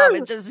wad of gum.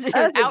 It just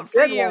That's out a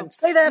for good you. one.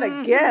 Say that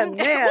again,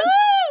 man. Woo!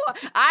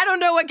 I don't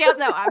know what counts.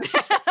 No,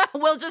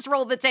 we'll just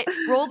roll the tape.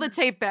 Roll the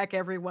tape back,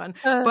 everyone.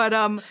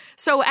 But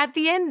so at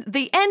the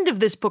end of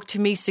this book to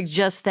me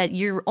suggests that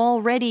you're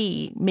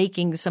already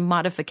making some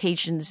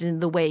modifications in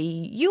the way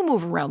you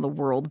move around the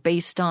world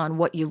based on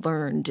what you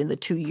learned in the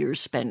 2 years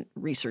spent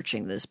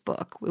researching this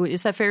book.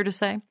 Is that fair to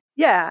say?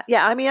 Yeah.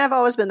 I mean, I've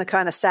always been the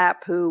kind of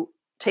sap who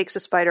takes a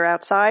spider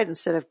outside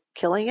instead of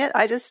killing it.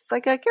 I just I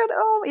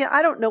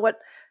don't know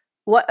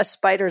what a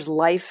spider's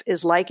life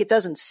is like. It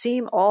doesn't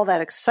seem all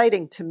that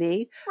exciting to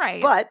me.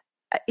 Right. But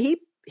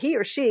he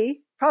or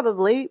she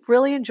probably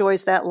really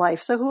enjoys that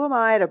life. So who am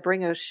I to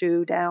bring a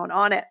shoe down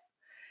on it?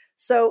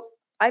 So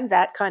I'm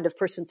that kind of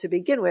person to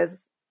begin with.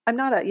 I'm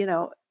not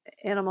a,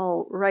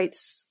 animal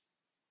rights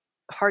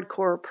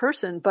hardcore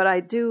person, but I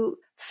do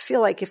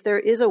feel like if there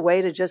is a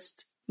way to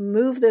just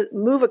move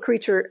a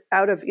creature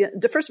out of,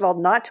 first of all,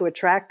 not to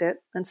attract it,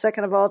 and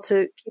second of all,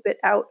 to keep it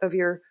out of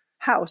your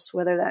house,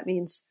 whether that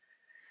means,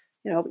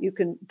 you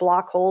can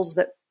block holes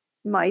that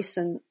mice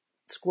and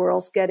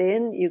squirrels get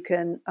in. You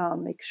can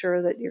make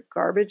sure that your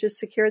garbage is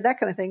secured, that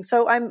kind of thing.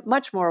 So I'm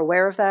much more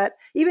aware of that,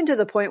 even to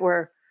the point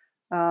where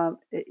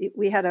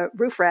we had a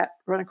roof rat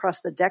run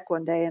across the deck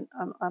one day, and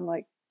I'm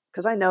like,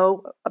 because I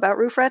know about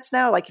roof rats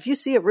now. Like if you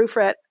see a roof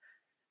rat,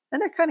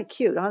 and they're kind of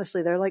cute,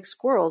 honestly, they're like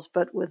squirrels,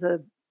 but with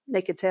a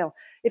naked tail.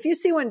 If you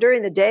see one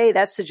during the day,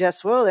 that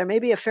suggests, well, there may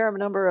be a fair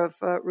number of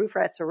roof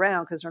rats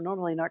around because they're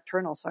normally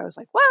nocturnal. So I was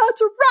like, wow,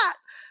 it's a rat.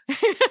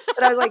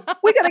 But I was like,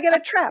 we got to get a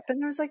trap.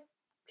 And I was like,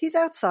 he's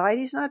outside.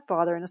 He's not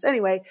bothering us.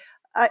 Anyway,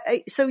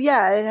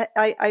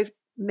 I've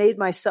made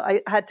myself,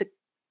 I had to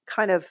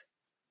kind of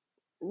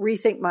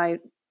rethink my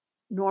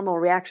normal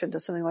reaction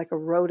to something like a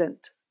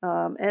rodent.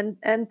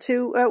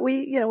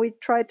 We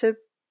tried to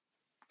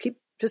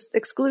just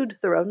exclude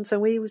the rodents,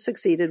 and we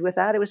succeeded with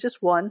that. It was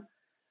just one.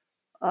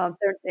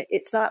 They're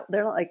not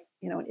like,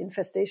 an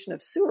infestation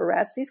of sewer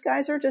rats. These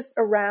guys are just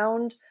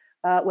around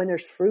when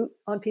there's fruit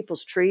on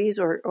people's trees,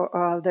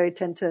 or they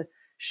tend to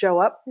show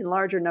up in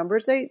larger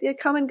numbers. They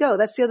come and go.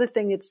 That's the other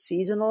thing. It's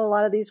seasonal. A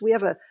lot of these, we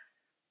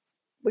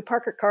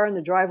park our car in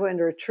the driveway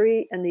under a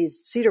tree, and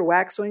these cedar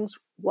waxwings,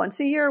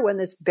 once a year when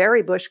this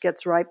berry bush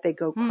gets ripe, they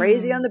go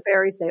crazy on the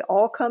berries. They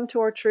all come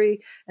to our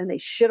tree and they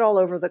shit all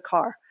over the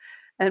car.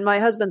 And my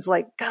husband's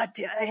like, God,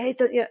 I hate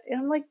that.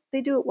 And I'm like,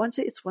 they do it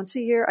it's once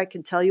a year. I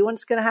can tell you when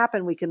it's going to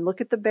happen. We can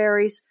look at the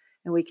berries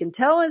and we can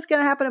tell when it's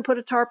going to happen and put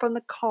a tarp on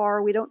the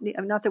car. We don't need,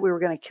 not that we were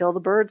going to kill the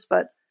birds,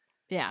 but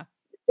yeah,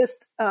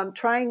 just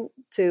trying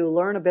to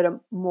learn a bit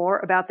more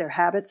about their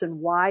habits and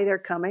why they're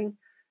coming.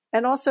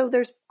 And also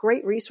there's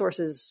great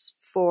resources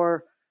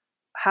for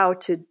how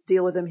to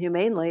deal with them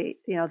humanely,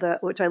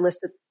 which I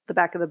list at the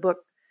back of the book.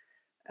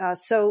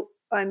 So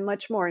I'm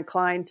much more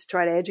inclined to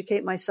try to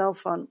educate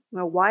myself on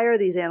why are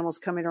these animals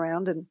coming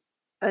around, and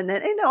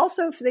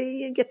also if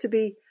they get to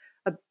be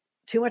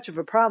too much of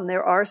a problem,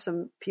 there are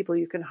some people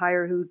you can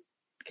hire who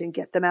can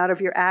get them out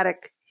of your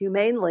attic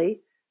humanely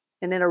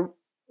and in a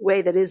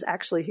way that is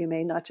actually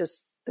humane, not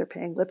just they're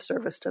paying lip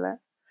service to that.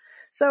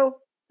 So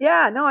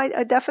yeah, no,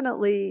 I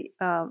definitely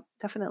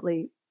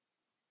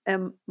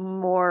am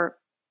more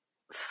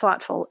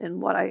thoughtful in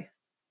what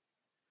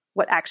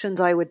actions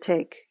I would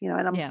take,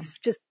 and I'm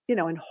just,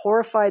 and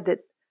horrified that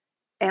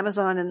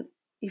Amazon and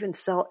even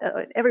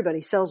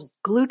everybody sells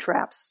glue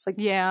traps. Like,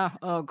 yeah.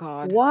 Oh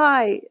God.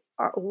 Why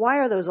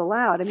are those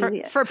allowed? I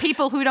mean, for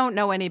people who don't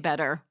know any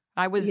better,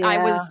 I was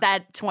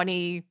that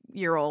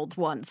 20-year-old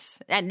once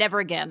and never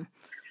again.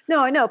 No,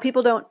 I know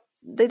people don't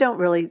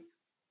really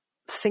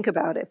think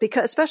about it,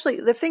 because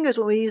especially the thing is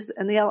when we use,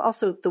 and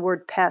also the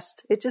word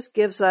pest, it just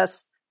gives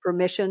us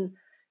permission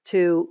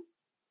to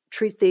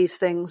treat these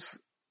things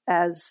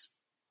as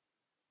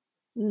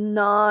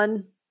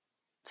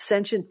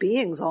non-sentient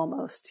beings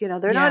almost.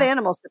 They're not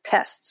animals, they're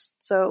pests.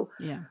 So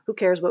who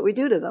cares what we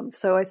do to them?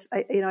 So I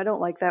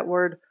don't like that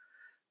word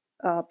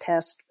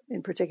pest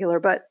in particular,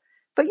 but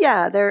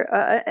yeah,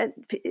 they're and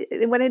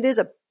when it is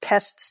a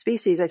pest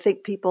species, I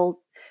think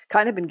people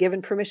kind of been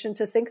given permission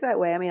to think that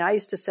way. I mean, I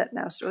used to set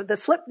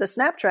the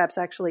snap traps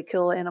actually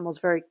kill animals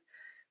very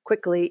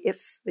quickly.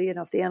 If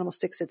the animal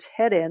sticks its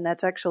head in,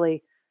 that's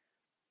actually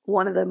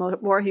one of the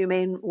more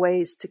humane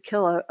ways to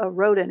kill a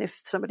rodent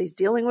if somebody's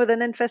dealing with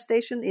an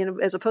infestation,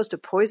 as opposed to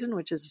poison,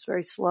 which is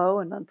very slow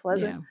and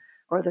unpleasant,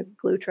 or the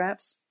glue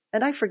traps.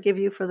 And I forgive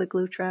you for the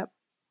glue trap.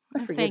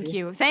 Thank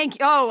you.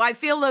 Oh, I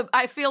feel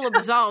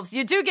absolved.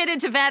 You do get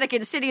into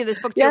Vatican City in this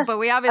book too, Yes, but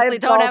we obviously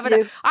don't have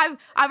it. I've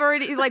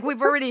already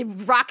we've already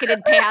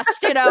rocketed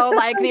past,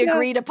 the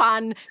agreed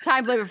upon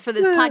time limit for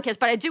this podcast.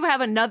 But I do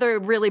have another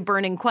really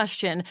burning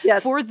question.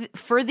 Yes. For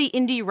the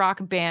indie rock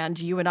band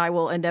you and I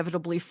will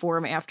inevitably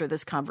form after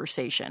this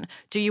conversation.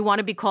 Do you want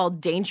to be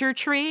called Danger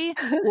Tree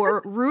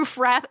or Roof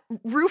Rat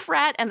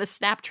and the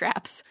Snap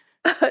Traps?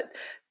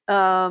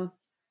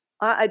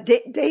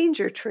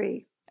 Danger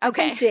Tree.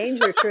 Okay.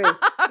 Danger Tree.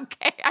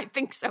 Okay, I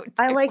think so too.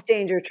 I like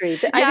Danger Tree.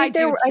 I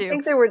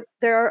think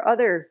there are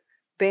other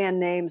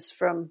band names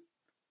from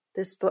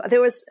this book.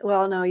 There was,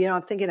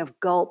 I'm thinking of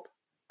Gulp.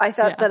 I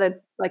thought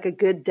that a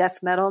good death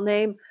metal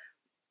name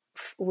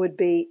would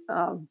be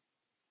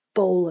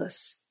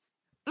Bolus.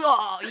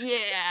 Oh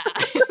yeah.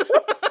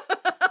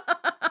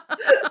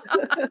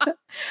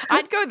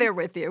 I'd go there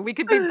with you. We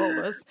could be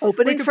Bolus.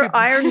 Opening for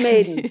Iron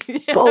Maiden.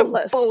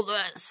 Bolus.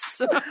 Bolus.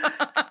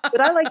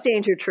 But I like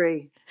Danger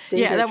Tree.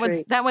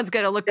 That one's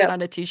going to look good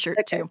on a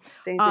T-shirt too.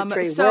 Danger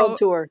Tree World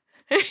Tour.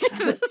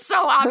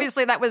 So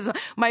obviously that was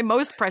my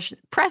most pressing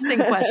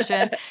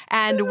question,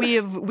 and we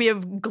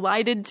have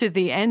glided to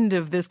the end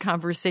of this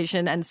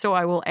conversation. And so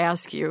I will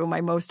ask you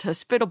my most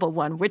hospitable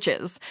one, which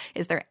is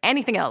there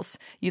anything else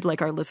you'd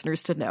like our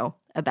listeners to know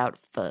about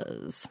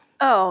Fuzz?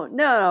 Oh,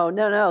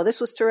 no. This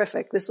was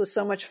terrific. This was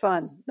so much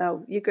fun.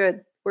 No, you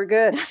good. We're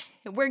good.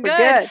 We're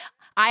good.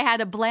 I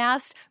had a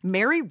blast.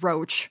 Mary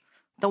Roach,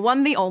 the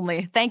one, the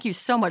only. Thank you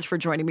so much for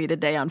joining me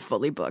today on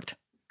Fully Booked.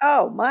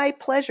 Oh, my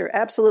pleasure.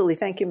 Absolutely.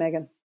 Thank you,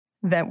 Megan.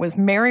 That was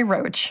Mary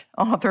Roach,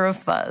 author of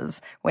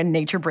Fuzz, When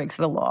Nature Breaks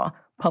the Law,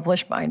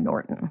 published by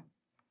Norton.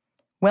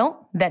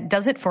 Well, that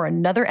does it for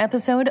another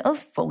episode of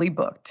Fully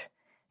Booked.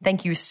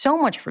 Thank you so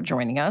much for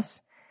joining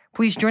us.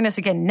 Please join us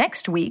again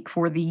next week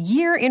for the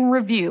Year in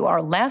Review,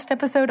 our last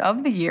episode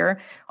of the year,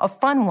 a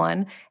fun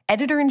one.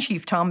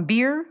 Editor-in-Chief Tom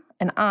Beer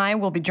and I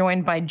will be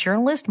joined by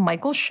journalist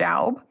Michael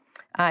Schaub.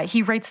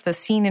 He writes the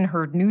Seen and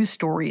Heard news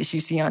stories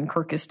you see on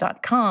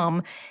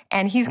Kirkus.com,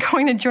 and he's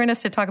going to join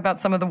us to talk about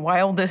some of the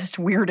wildest,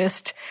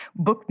 weirdest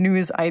book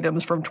news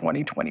items from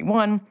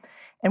 2021.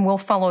 And we'll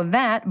follow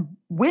that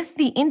with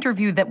the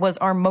interview that was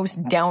our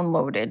most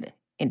downloaded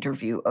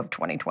interview of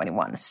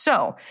 2021.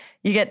 So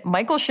you get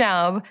Michael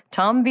Schaub,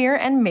 Tom Beer,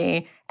 and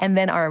me, and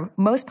then our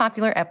most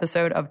popular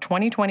episode of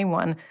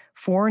 2021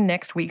 for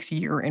next week's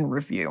Year in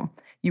Review.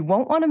 You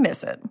won't want to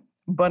miss it.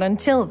 But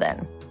until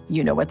then,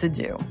 you know what to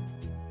do.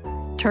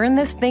 Turn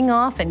this thing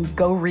off and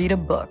go read a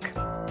book.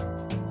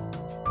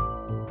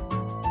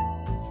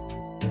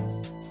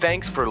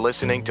 Thanks for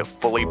listening to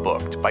Fully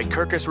Booked by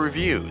Kirkus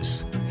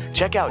Reviews.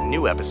 Check out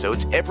new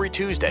episodes every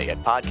Tuesday at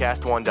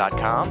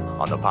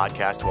podcastone.com, on the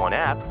Podcast One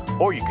app,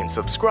 or you can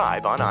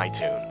subscribe on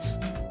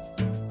iTunes.